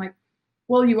interested. I'm like,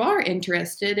 well, you are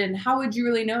interested, and how would you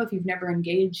really know if you've never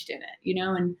engaged in it?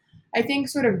 And I think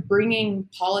sort of bringing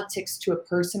politics to a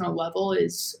personal level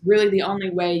is really the only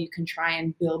way you can try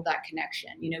and build that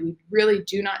connection. We really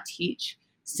do not teach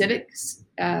civics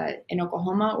in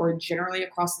Oklahoma or generally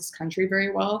across this country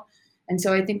very well. And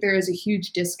so I think there is a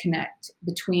huge disconnect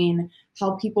between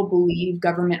how people believe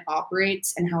government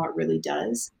operates and how it really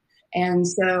does. And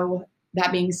so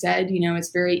that being said, it's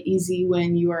very easy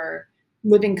when you are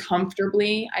living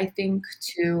comfortably, I think,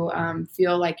 to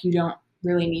feel like you don't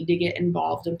really need to get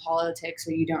involved in politics,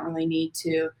 or you don't really need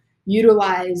to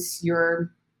utilize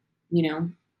your,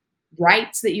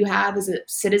 rights that you have as a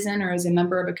citizen or as a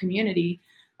member of a community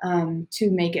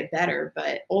to make it better.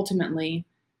 But ultimately,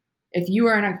 if you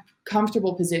are in a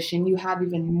comfortable position, you have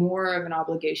even more of an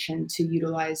obligation to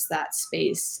utilize that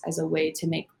space as a way to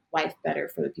make life better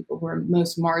for the people who are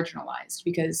most marginalized.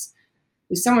 Because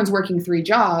if someone's working 3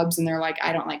 jobs and they're like,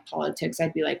 I don't like politics,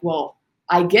 I'd be like, well,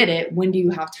 I get it. When do you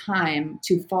have time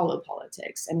to follow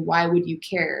politics? And why would you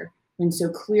care when so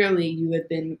clearly you have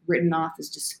been written off as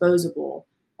disposable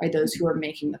by those who are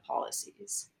making the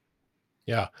policies?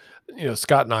 Yeah.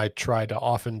 Scott and I try to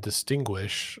often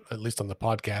distinguish, at least on the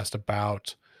podcast,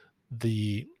 about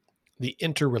the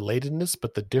interrelatedness,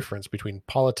 but the difference between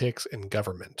politics and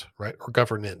government, right? Or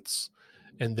governance.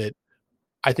 And that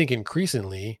I think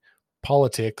increasingly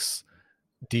politics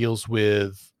deals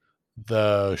with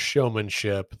the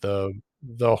showmanship, the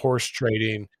horse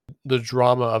trading, the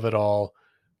drama of it all,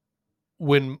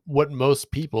 when what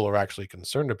most people are actually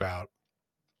concerned about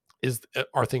is,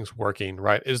 are things working,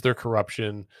 right? Is there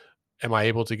corruption? Am I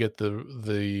able to get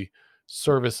the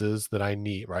services that I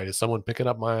need, right? Is someone picking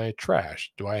up my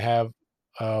trash? Do I have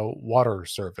water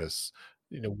service?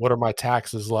 what are my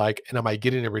taxes like, and am I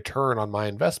getting a return on my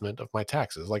investment of my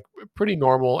taxes? Like pretty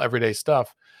normal everyday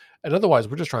stuff. And otherwise,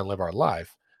 we're just trying to live our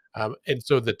life. And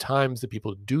so the times that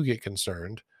people do get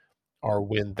concerned are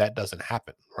when that doesn't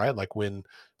happen, right? Like when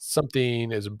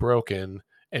something is broken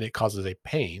and it causes a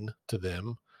pain to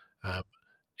them, um,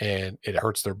 and it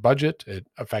hurts their budget, it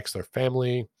affects their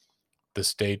family. The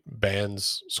state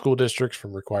bans school districts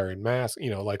from requiring masks,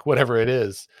 like whatever it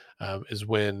is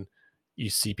when you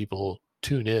see people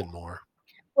tune in more.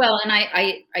 Well, and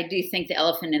I do think the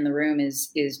elephant in the room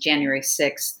is January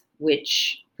 6th,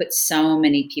 which puts so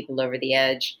many people over the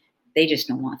edge. They just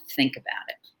don't want to think about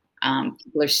it.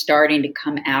 People are starting to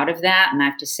come out of that. And I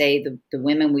have to say the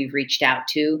women we've reached out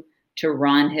to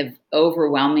run have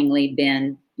overwhelmingly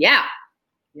been,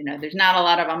 there's not a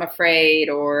lot of I'm afraid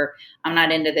or I'm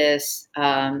not into this.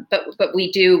 But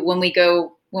we do, when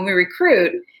we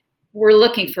recruit, we're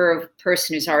looking for a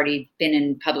person who's already been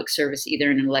in public service, either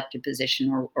in an elected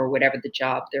position or whatever the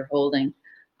job they're holding.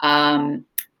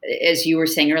 As you were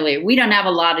saying earlier, we don't have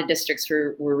a lot of districts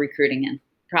we're recruiting in,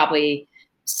 probably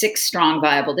 6 strong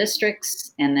viable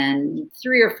districts, and then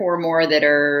 3 or 4 more that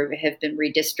have been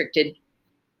redistricted,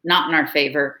 not in our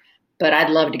favor. But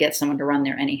I'd love to get someone to run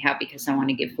there anyhow, because I want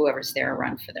to give whoever's there a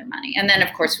run for their money. And then,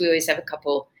 of course, we always have a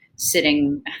couple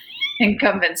sitting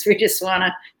incumbents we just want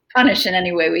to punish in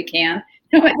any way we can,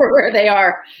 no matter where they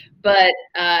are. But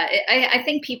I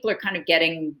think people are kind of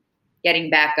getting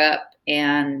back up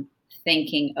and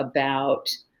thinking about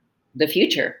the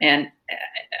future. And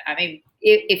I mean,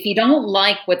 if you don't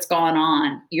like what's going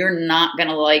on, you're not going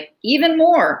to like even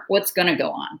more what's going to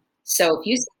go on. So if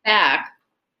you sit back,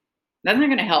 that's not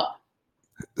going to help.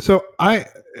 So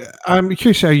I'm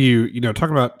curious how you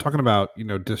talking about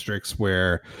districts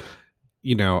where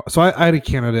so I had a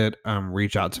candidate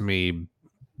reach out to me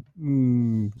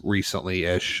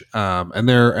recently-ish, and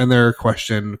their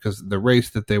question, because the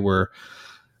race they were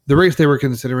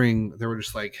considering, they were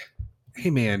just like,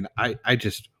 hey man, I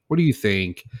just, what do you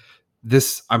think?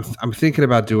 This I'm thinking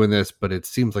about doing this, but it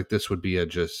seems like this would be a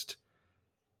just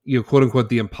quote unquote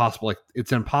the impossible, like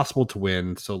it's impossible to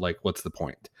win, so like what's the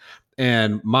point?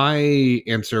 And my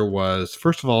answer was,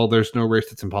 first of all, there's no race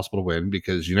that's impossible to win,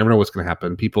 because you never know what's going to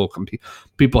happen.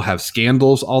 People have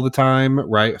scandals all the time,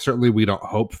 right? Certainly we don't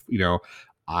hope,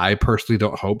 I personally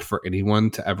don't hope for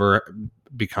anyone to ever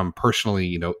become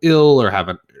personally, ill or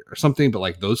or something, but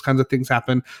like those kinds of things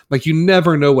happen. Like you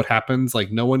never know what happens.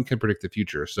 Like no one can predict the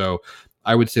future. So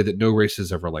I would say that no race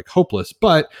is ever like hopeless,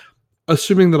 but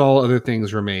assuming that all other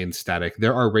things remain static,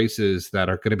 there are races that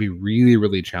are going to be really,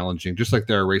 really challenging. Just like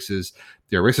there are races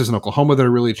in Oklahoma that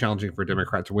are really challenging for a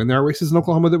Democrat to win. There are races in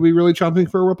Oklahoma that would be really challenging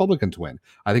for a Republican to win.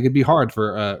 I think it'd be hard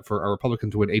for a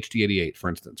Republican to win HD 88, for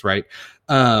instance, right?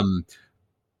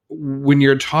 When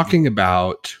you're talking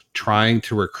about trying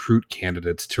to recruit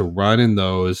candidates to run in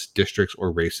those districts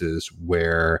or races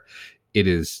where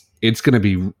it's going to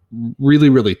be really,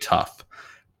 really tough,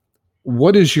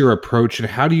 what is your approach, and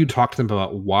how do you talk to them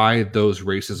about why those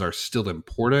races are still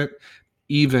important,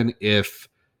 even if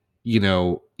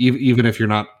even if you're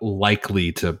not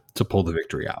likely to pull the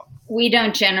victory out? We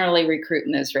don't generally recruit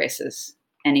in those races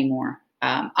anymore.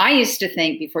 I used to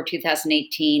think before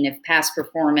 2018, if past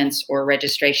performance or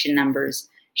registration numbers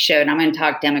showed, I'm going to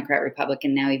talk Democrat,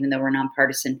 Republican now, even though we're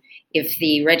nonpartisan, if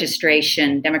the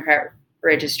Democrat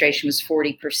registration was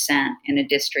 40% in a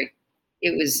district,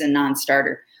 it was a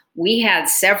non-starter. We had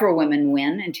several women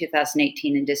win in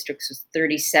 2018 in districts with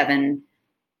 37,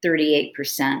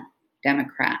 38%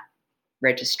 Democrat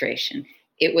registration.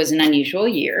 It was an unusual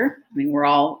year. I mean, we're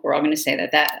all going to say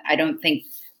that I don't think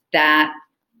that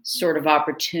sort of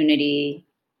opportunity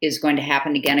is going to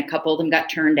happen again. A couple of them got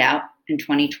turned out in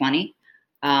 2020.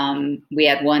 We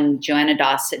had one, Joanna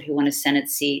Dossett, who won a Senate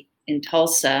seat in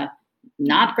Tulsa.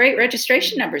 Not great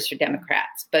registration numbers for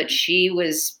Democrats, but she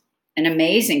was an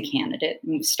amazing candidate,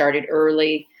 started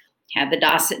early, had the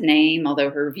Dossett name,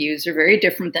 although her views are very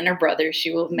different than her brother.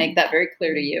 She will make that very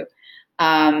clear to you.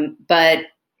 But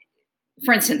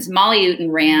for instance, Molly Uten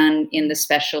ran in the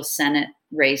special Senate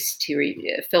race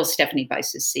to fill Stephanie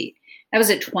Bice's seat. That was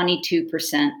a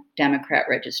 22% Democrat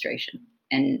registration.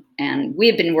 And we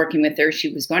had been working with her.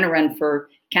 She was going to run for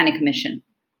county commission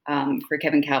for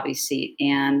Kevin Calvey's seat.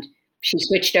 And she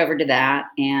switched over to that.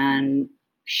 And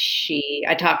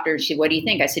I talked to her, what do you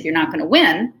think? I said, you're not going to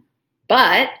win,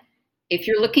 but if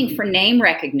you're looking for name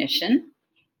recognition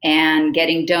and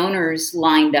getting donors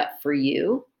lined up for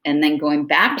you, and then going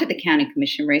back to the county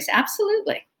commission race,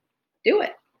 absolutely do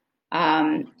it.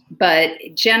 But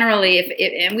generally,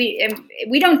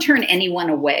 we don't turn anyone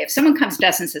away. If someone comes to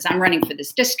us and says, I'm running for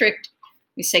this district,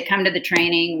 We say, come to the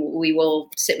training. We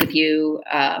will sit with you.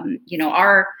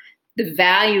 The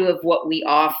value of what we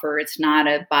offer, it's not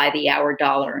a by the hour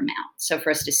dollar amount. So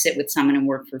for us to sit with someone and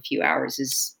work for a few hours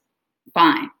is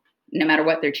fine, no matter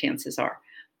what their chances are.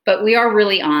 But we are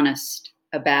really honest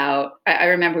about, I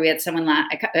remember we had someone,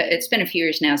 it's been a few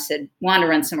years now, said, wanted to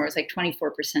run somewhere. It was like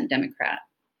 24% Democrat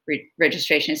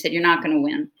registration. I said, you're not going to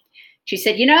win. She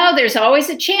said, there's always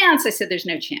a chance. I said, there's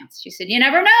no chance. She said, you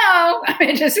never know.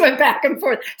 I just went back and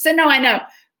forth. I said, no, I know.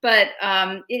 But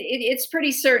it's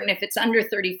pretty certain if it's under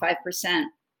 35%,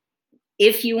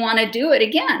 if you want to do it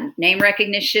again, name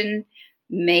recognition,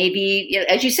 maybe,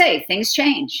 as you say, things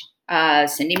change.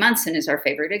 Cindy Munson is our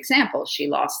favorite example. She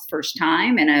lost the first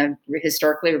time in a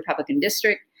historically Republican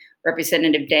district.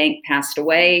 Representative Dank passed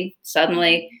away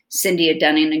suddenly. Cindy had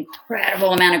done an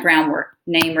incredible amount of groundwork,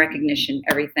 name recognition,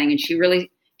 everything. And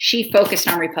she focused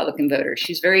on Republican voters.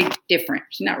 She's very different.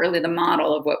 She's not really the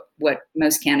model of what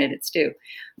most candidates do.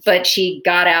 But she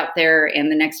got out there,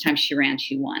 and the next time she ran,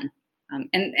 she won.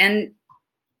 And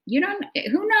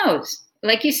who knows?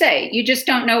 Like you say, you just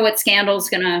don't know what scandal's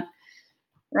going to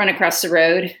run across the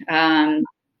road.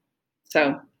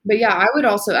 But yeah, I would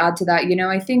also add to that,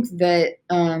 I think that,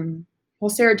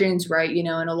 Sarah Jane's right, in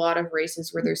a lot of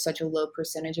races where there's such a low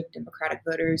percentage of Democratic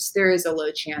voters, there is a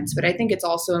low chance. But I think it's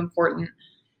also important,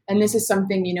 and this is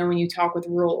something, when you talk with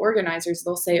rural organizers,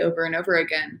 they'll say over and over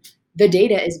again, the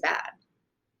data is bad.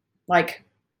 Like,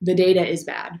 the data is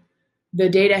bad. The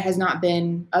data has not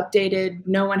been updated.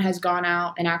 No one has gone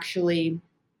out and actually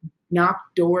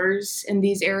knocked doors in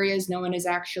these areas. No one has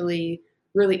actually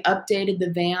really updated the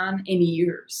van in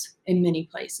years in many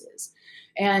places.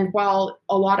 And while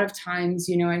a lot of times,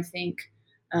 I think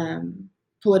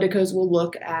politicos will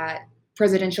look at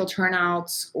presidential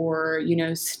turnouts or,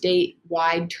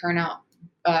 statewide turnout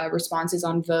responses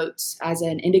on votes as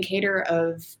an indicator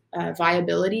of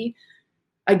viability,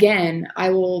 again, I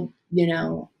will,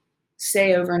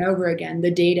 say over and over again, the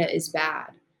data is bad.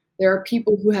 There are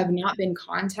people who have not been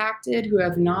contacted, who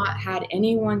have not had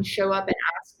anyone show up and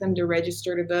ask them to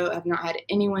register to vote, have not had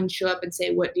anyone show up and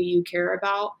say, what do you care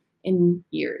about, in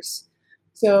years.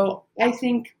 So I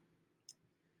think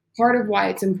part of why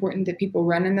it's important that people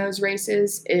run in those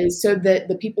races is so that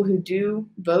the people who do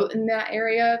vote in that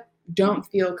area don't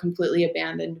feel completely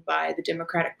abandoned by the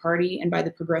Democratic Party and by the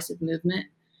progressive movement.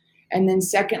 And then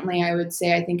secondly, I would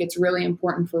say I think it's really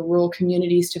important for rural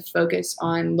communities to focus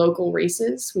on local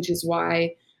races, which is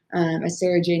why, as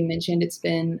Sarah Jane mentioned, it's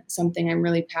been something I'm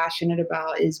really passionate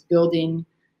about, is building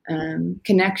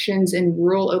connections in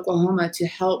rural Oklahoma to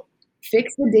help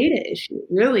fix the data issue,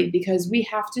 really, because we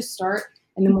have to start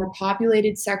in the more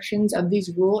populated sections of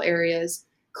these rural areas,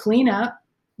 clean up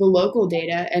the local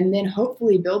data, and then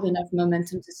hopefully build enough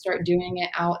momentum to start doing it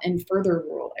out in further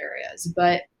rural areas.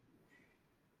 But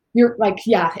you're like,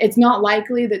 yeah, it's not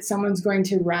likely that someone's going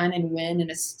to run and win in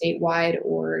a statewide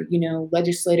or,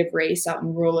 legislative race out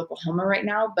in rural Oklahoma right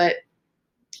now, but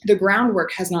the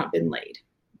groundwork has not been laid.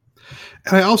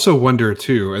 And I also wonder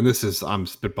too, and I'm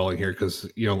spitballing here because,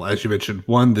 as you mentioned,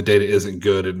 one, the data isn't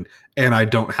good, and I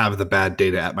don't have the bad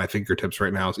data at my fingertips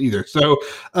right now either. So,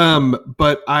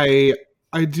 but I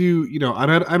do, I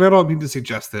don't mean to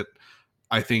suggest that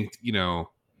I think,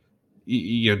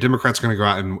 Democrats are going to go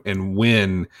out and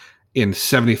win in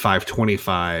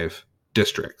 75-25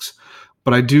 districts.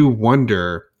 But I do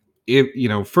wonder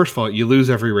if, first of all, you lose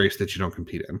every race that you don't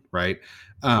compete in, right?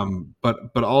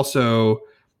 But also,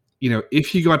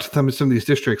 if you go out to some of these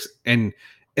districts and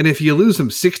if you lose them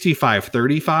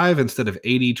 65-35 instead of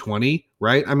 80-20,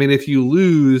 right? I mean, if you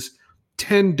lose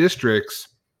 10 districts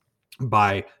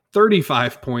by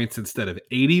 35 points instead of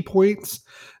 80 points,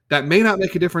 that may not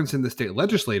make a difference in the state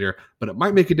legislature, but it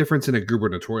might make a difference in a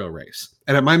gubernatorial race,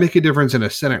 and it might make a difference in a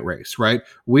Senate race, right?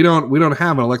 We don't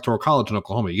have an electoral college in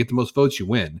Oklahoma. You get the most votes, you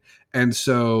win. And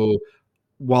so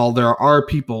while there are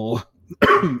people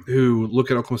who look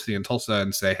at Oklahoma City and Tulsa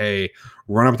and say, hey,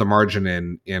 run up the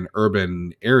margin in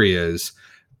urban areas,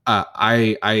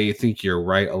 I think you're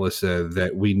right, Alyssa,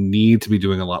 that we need to be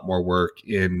doing a lot more work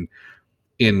in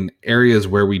areas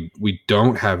where we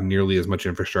don't have nearly as much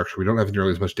infrastructure, we don't have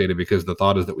nearly as much data, because the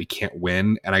thought is that we can't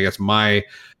win. And I guess my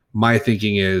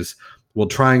thinking is, well,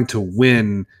 trying to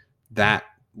win that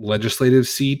legislative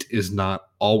seat is not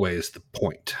always the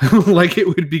point. Like, it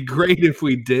would be great if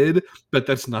we did, but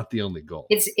that's not the only goal.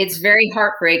 It's very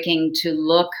heartbreaking to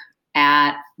look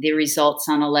at the results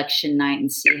on election night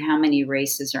and see how many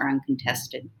races are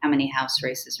uncontested, how many House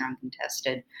races are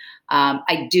uncontested.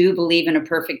 I do believe in a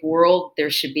perfect world, there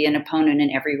should be an opponent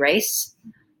in every race.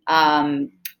 There's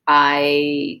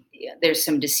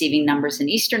some deceiving numbers in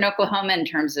Eastern Oklahoma in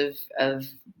terms of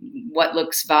what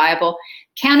looks viable.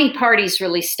 County parties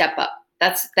really step up.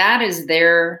 That is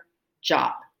their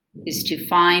job, is to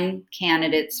find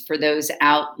candidates for those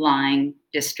outlying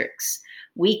districts.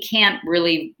 We can't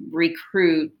really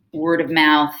recruit word of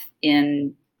mouth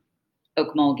in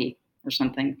Okmulgee or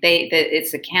something.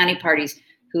 It's the county parties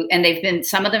who, and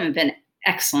some of them have been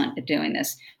excellent at doing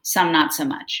this, some not so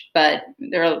much, but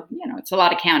there are, it's a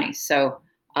lot of counties. So,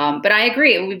 but I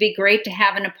agree, it would be great to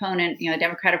have an opponent, a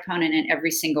Democrat opponent in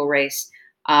every single race.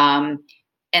 And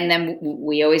then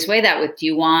we always weigh that with, do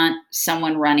you want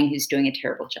someone running who's doing a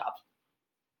terrible job?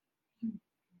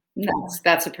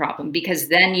 That's a problem, because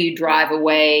then you drive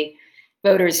away.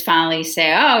 Voters finally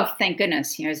say, oh, thank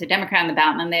goodness, there's a Democrat on the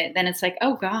ballot. And then it's like,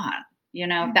 oh God,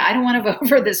 I don't want to vote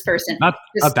for this person. Not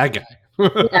that guy.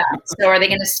 Yeah. So are they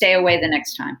going to stay away the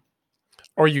next time?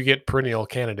 Or you get perennial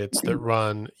candidates that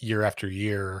run year after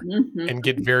year and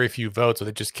get very few votes, so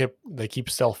they keep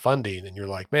self-funding. And you're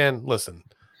like, man, listen,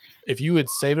 if you had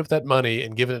saved up that money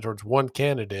and given it towards one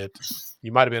candidate,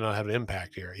 you might have been able to have an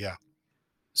impact here. Yeah.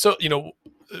 So,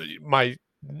 my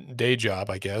day job,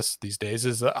 I guess, these days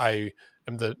is that I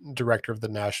am the director of the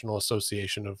National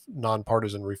Association of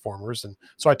Nonpartisan Reformers. And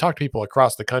so I talk to people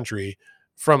across the country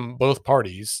from both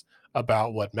parties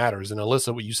about what matters. And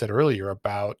Alyssa, what you said earlier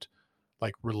about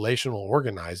like relational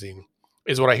organizing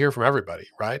is what I hear from everybody,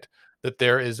 right? That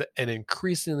there is an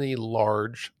increasingly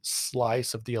large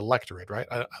slice of the electorate, right?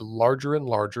 A larger and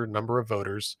larger number of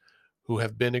voters who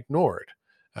have been ignored.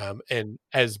 And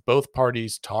as both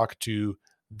parties talk to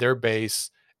their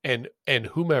base and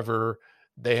whomever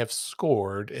they have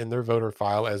scored in their voter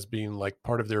file as being like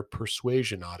part of their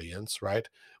persuasion audience, right?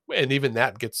 And even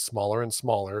that gets smaller and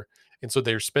smaller. And so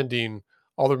they're spending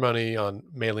all their money on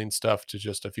mailing stuff to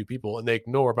just a few people, and they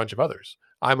ignore a bunch of others.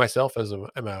 I myself,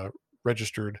 am a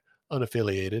registered,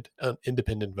 unaffiliated,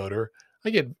 independent voter, I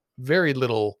get very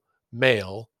little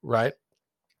mail, right?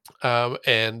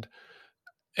 And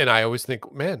I always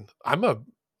think, man, I'm not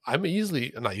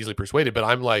easily persuaded, but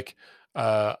I'm like,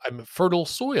 I'm fertile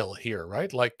soil here,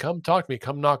 right? Like, come talk to me,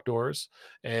 come knock doors,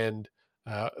 and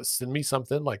send me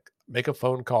something, like make a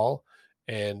phone call.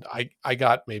 And I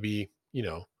got maybe,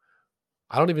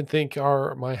 I don't even think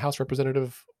my House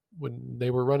representative, when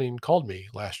they were running, called me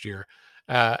last year.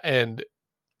 And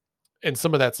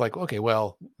some of that's like, okay,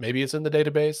 well, maybe it's in the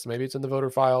database, maybe it's in the voter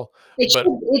file.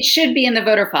 It should be in the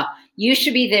voter file. You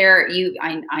should be there.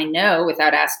 I know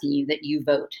without asking you that you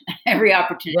vote every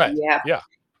opportunity you have. Yeah.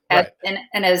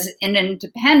 And as an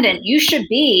independent, you should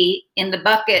be in the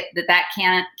bucket that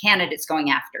candidate's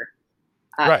going after.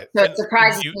 Right. So it's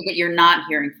surprising that you're not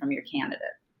hearing from your candidate.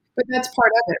 But that's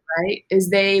part of it, right? Is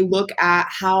they look at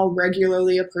how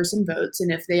regularly a person votes. And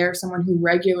if they are someone who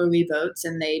regularly votes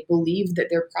and they believe that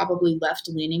they're probably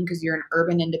left-leaning because you're an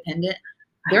urban independent,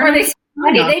 they just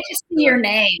see your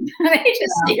name. They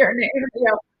just see your name.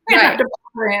 Right. Have to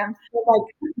bother him.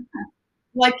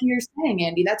 Like you're saying,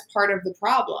 Andy, that's part of the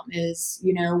problem is,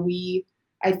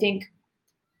 I think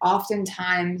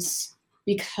oftentimes,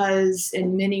 because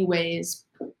in many ways,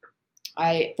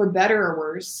 for better or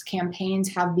worse, campaigns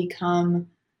have become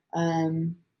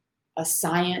a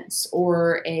science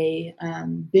or a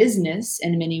business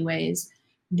in many ways.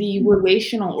 The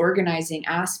relational organizing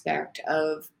aspect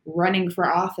of running for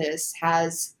office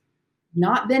has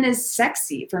not been as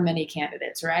sexy for many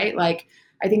candidates, right? Like,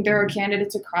 I think there are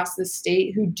candidates across the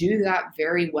state who do that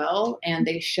very well, and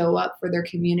they show up for their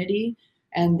community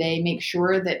and they make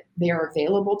sure that they are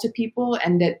available to people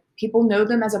and that people know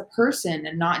them as a person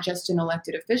and not just an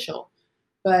elected official.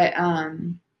 But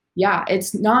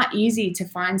it's not easy to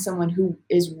find someone who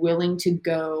is willing to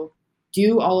go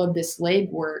do all of this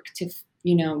legwork to,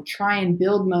 try and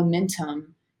build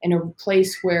momentum in a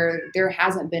place where there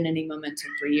hasn't been any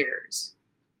momentum for years.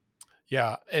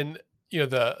 Yeah. And,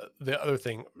 the other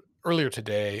thing, earlier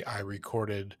today, I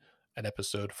recorded an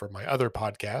episode for my other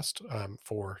podcast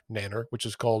for Nanner, which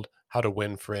is called How to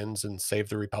Win Friends and Save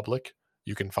the Republic.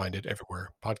 You can find it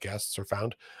everywhere podcasts are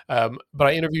found. But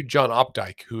I interviewed John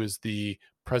Opdyke, who is the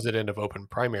president of Open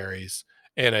Primaries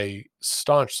and a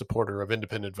staunch supporter of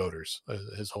independent voters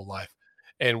his whole life.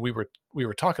 And we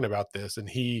were talking about this, and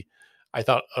I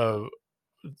thought,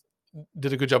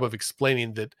 did a good job of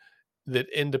explaining that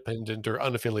independent or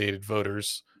unaffiliated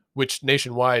voters, which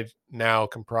nationwide now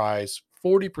comprise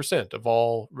 40% of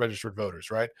all registered voters,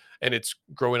 right? And it's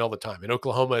growing all the time. In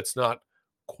Oklahoma, it's not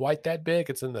quite that big.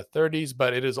 It's in the 30s,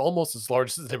 but it is almost as large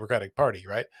as the Democratic Party,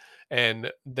 right?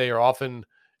 And they are often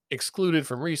excluded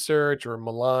from research or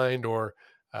maligned, or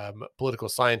political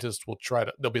scientists will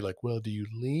they'll be like, well, do you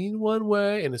lean one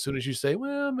way? And as soon as you say,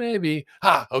 well, maybe,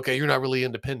 okay, you're not really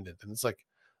independent. And it's like,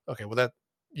 okay, well, that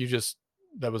you just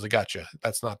was a gotcha.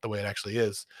 That's not the way it actually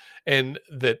is. And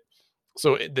that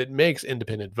makes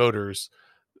independent voters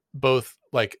both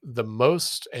like the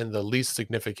most and the least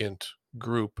significant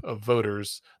group of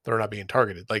voters that are not being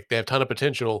targeted. Like they have a ton of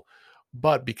potential,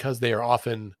 but because they are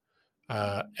often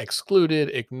excluded,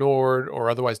 ignored, or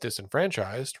otherwise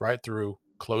disenfranchised, right, through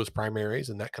closed primaries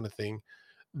and that kind of thing,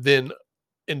 then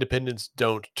independents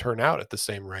don't turn out at the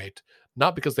same rate,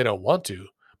 not because they don't want to,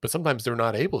 but sometimes they're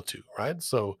not able to, right?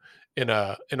 So in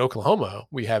Oklahoma,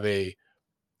 we have a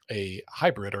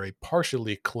hybrid or a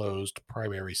partially closed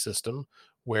primary system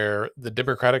where the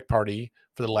Democratic Party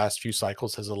for the last few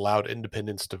cycles has allowed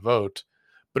independents to vote.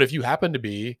 But if you happen to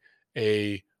be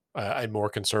a a more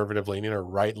conservative leaning or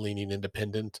right leaning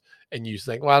independent, and you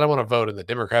think, well, I don't want to vote in the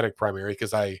Democratic primary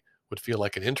because I would feel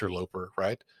like an interloper,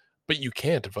 right? But you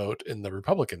can't vote in the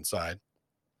Republican side.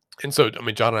 And so, I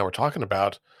mean, John and I were talking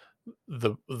about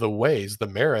the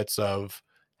merits of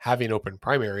having open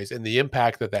primaries and the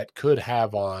impact that that could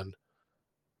have on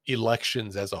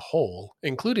elections as a whole,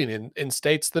 including in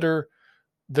states that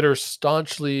are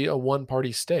staunchly a one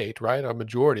party state, right? A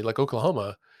majority like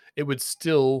Oklahoma, it would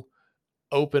still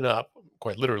open up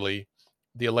quite literally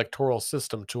the electoral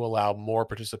system to allow more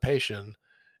participation.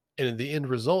 And the end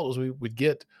result is we would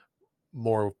get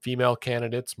more female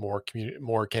candidates, more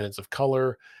candidates of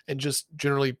color, and just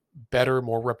generally better,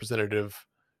 more representative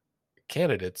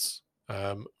candidates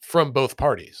from both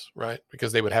parties, right?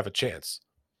 Because they would have a chance.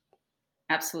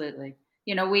 Absolutely.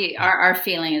 You know, our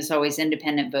feeling is always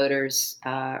independent voters,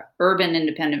 urban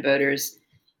independent voters.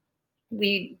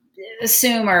 We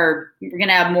assume we're going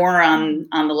to have more on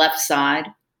the left side,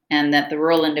 and that the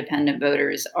rural independent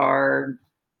voters are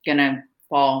going to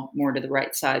fall more to the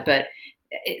right side. But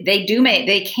they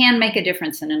can make a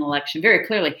difference in an election very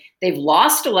clearly. They've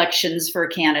lost elections for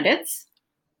candidates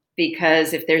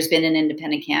because if there's been an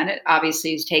independent candidate,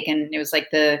 obviously it was like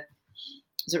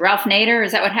was it Ralph Nader?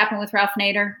 Is that what happened with Ralph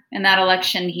Nader in that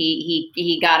election?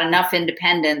 He got enough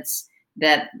independents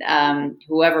that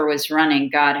whoever was running,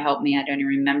 God help me, I don't even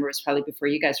remember, it was probably before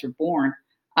you guys were born.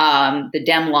 The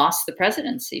Dem lost the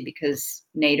presidency because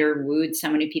Nader wooed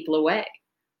so many people away.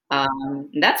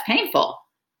 That's painful.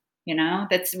 You know,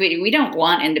 we don't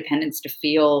want independents to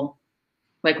feel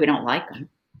like we don't like them.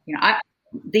 You know,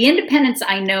 the independents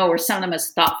I know are some of the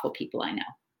most thoughtful people I know.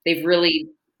 They've really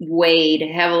weighed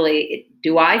heavily.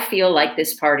 Do I feel like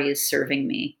this party is serving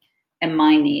me and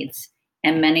my needs?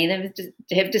 And many of them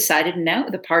have decided, no,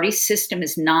 the party system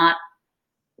is not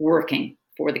working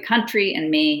for the country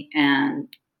and me. And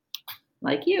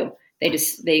like you,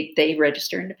 they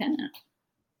register independent.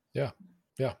 Yeah.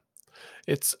 Yeah.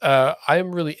 It's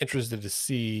I'm really interested to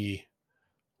see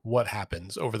what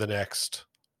happens over the next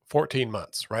 14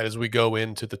 months, right? As we go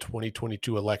into the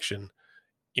 2022 election,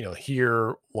 you know,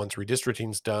 here, once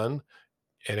redistricting's done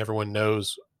and everyone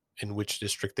knows in which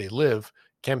district they live,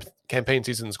 campaign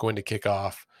season is going to kick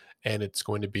off, and it's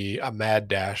going to be a mad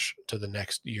dash to the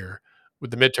next year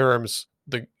with the midterms,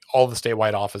 all the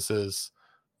statewide offices,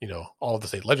 you know, all of the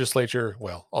state legislature,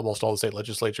 well, almost all the state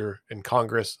legislature and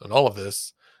Congress and all of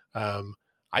this.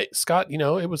 Scott, you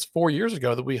know, it was 4 years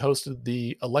ago that we hosted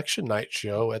the election night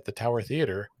show at the Tower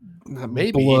Theater.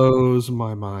 That blows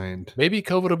my mind. Maybe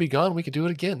COVID will be gone. We could do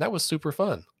it again. That was super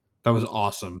fun. That was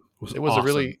awesome. It was a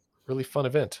really, really fun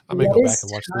event. I'm going to go back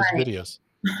and watch those videos.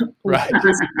 Right.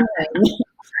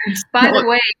 By the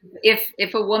way,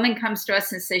 if a woman comes to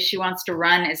us and says she wants to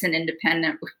run as an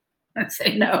independent, I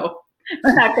say no.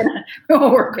 We're not going to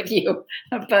work with you,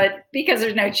 but because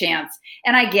there's no chance.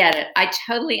 And I get it. I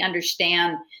totally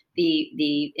understand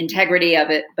the integrity of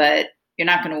it, but you're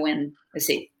not going to win a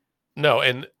seat. No,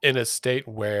 and in a state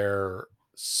where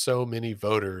so many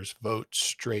voters vote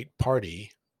straight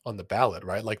party on the ballot,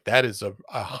 right? Like that is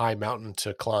a high mountain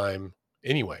to climb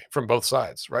anyway from both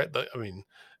sides, right? I mean,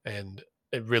 and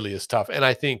it really is tough. And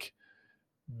I think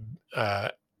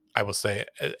I will say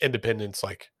independents,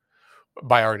 like,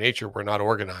 by our nature, we're not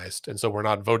organized, and so we're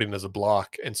not voting as a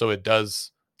block. And so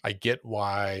I get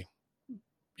why,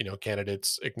 you know,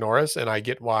 candidates ignore us, and I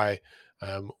get why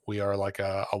we are like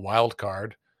a wild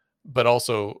card, but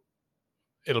also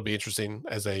it'll be interesting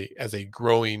as a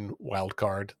growing wild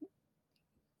card.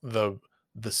 The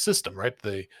system, right?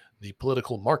 The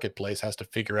political marketplace has to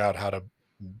figure out how to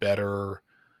better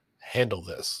handle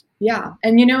this. Yeah.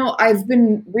 And, you know, I've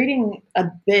been reading a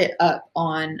bit up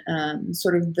on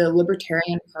sort of the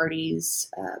Libertarian Party's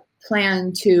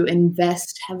plan to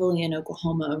invest heavily in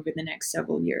Oklahoma over the next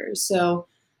several years. So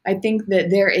I think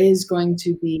that there is going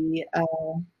to be a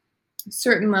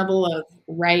certain level of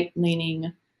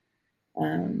right-leaning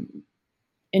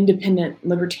independent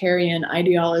libertarian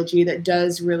ideology that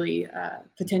does really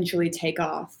potentially take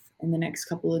off in the next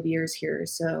couple of years here.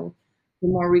 So the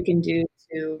more we can do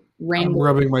to I'm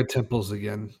rubbing my temples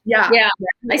again. Yeah,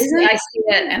 I see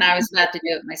it, and I was about to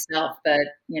do it myself, but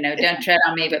don't tread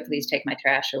on me, but please take my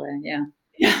trash away.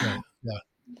 Yeah.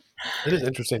 It is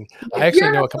interesting. I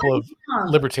actually know a couple of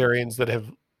libertarians that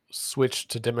have switched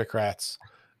to Democrats,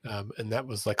 and that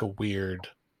was like a weird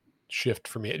shift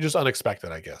for me. Just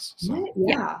unexpected, I guess. So.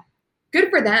 Yeah. Good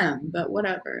for them, but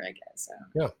whatever, I guess. So.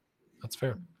 Yeah, that's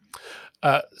fair.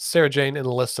 Sarah Jane and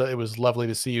Alyssa, it was lovely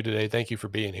to see you today. Thank you for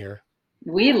being here.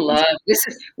 We love this.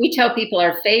 We tell people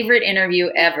our favorite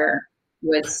interview ever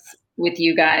was with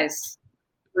you guys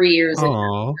 3 years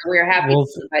ago. We're happy to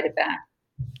invite it back.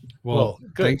 Well,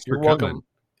 good. Thanks You're for welcome. coming.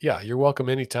 Yeah, you're welcome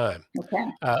anytime.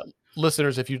 Okay.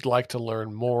 Listeners, if you'd like to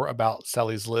learn more about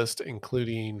Sally's List,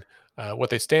 including what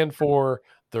they stand for,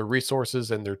 their resources,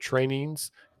 and their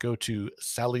trainings, go to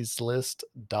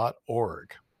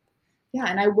sallyslist.org. Yeah,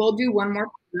 and I will do one more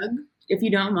plug, if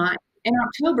you don't mind. In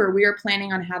October, we are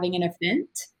planning on having an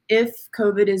event if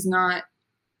COVID is not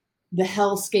the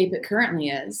hellscape it currently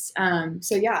is.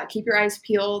 So yeah, keep your eyes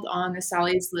peeled on the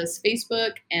Sally's List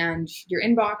Facebook and your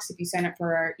inbox if you sign up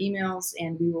for our emails,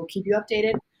 and we will keep you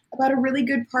updated about a really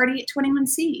good party at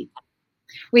 21C.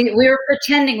 We were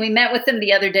pretending. We met with them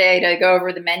the other day to go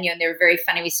over the menu, and they were very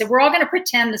funny. We said, we're all going to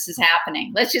pretend this is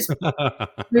happening. Let's just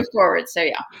move forward. So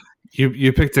yeah.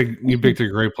 You picked a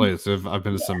great place. I've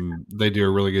been to some. They do a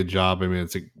really good job. I mean,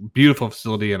 it's a beautiful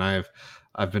facility, and I've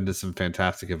been to some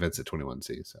fantastic events at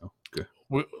 21C. So good.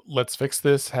 Let's Fix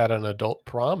This had an adult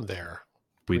prom there.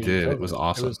 We did. It was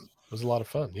awesome. It was a lot of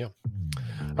fun. Yeah.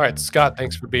 All right, Scott.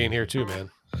 Thanks for being here too, man.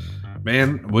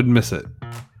 Man, wouldn't miss it.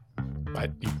 I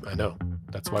know.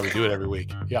 That's why we do it every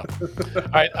week. Yeah. All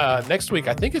right. Next week,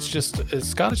 I think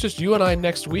Scott. It's just you and I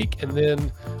next week, and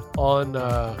then on.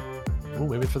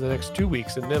 Maybe for the next 2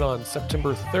 weeks. And then on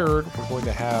September 3rd, we're going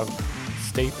to have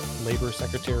State Labor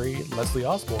Secretary Leslie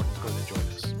Osborne is going to join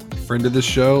us. Friend of the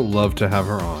show, love to have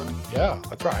her on. Yeah,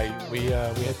 that's right. We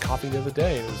had coffee the other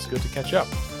day, and it was good to catch up.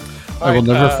 I will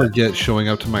never forget showing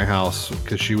up to my house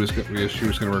because she was going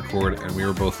to record, and we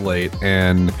were both late,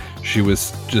 and she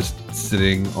was just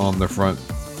sitting on the front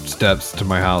steps to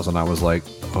my house, and I was like,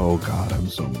 oh God, I'm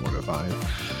so mortified.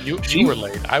 You were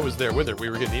late. I was there with her. We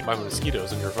were getting eaten by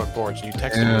mosquitoes in her front porch. And you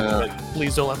texted me and said,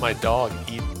 please don't let my dog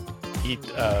eat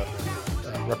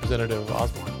Representative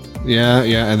Osborne. Yeah.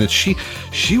 And then she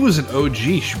was an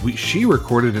OG. She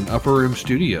recorded in Upper Room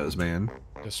Studios, man.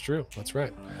 That's true. That's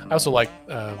right. I also like,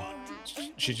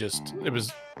 it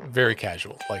was very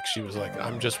casual. Like she was like,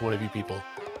 I'm just one of you people.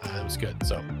 It was good.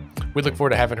 So we look forward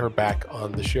to having her back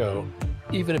on the show,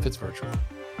 even if it's virtual.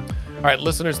 All right,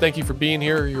 listeners, thank you for being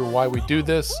here. You're why we do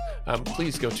this.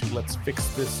 Please go to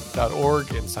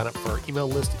letsfixthis.org and sign up for our email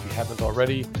list if you haven't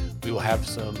already. We will have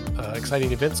some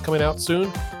exciting events coming out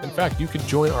soon. In fact, you can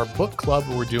join our book club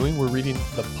we're doing. We're reading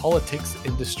The Politics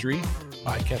Industry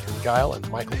by Catherine Geil and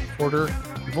Michael Porter.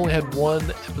 We've only had one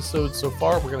episode so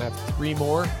far. We're going to have 3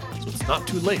 more, so it's not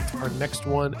too late. Our next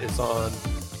one is on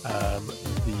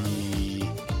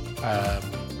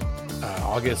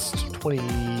August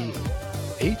 29th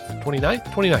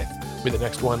will be the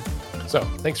next one. So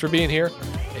thanks for being here,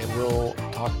 and we'll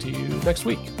talk to you next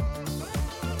week.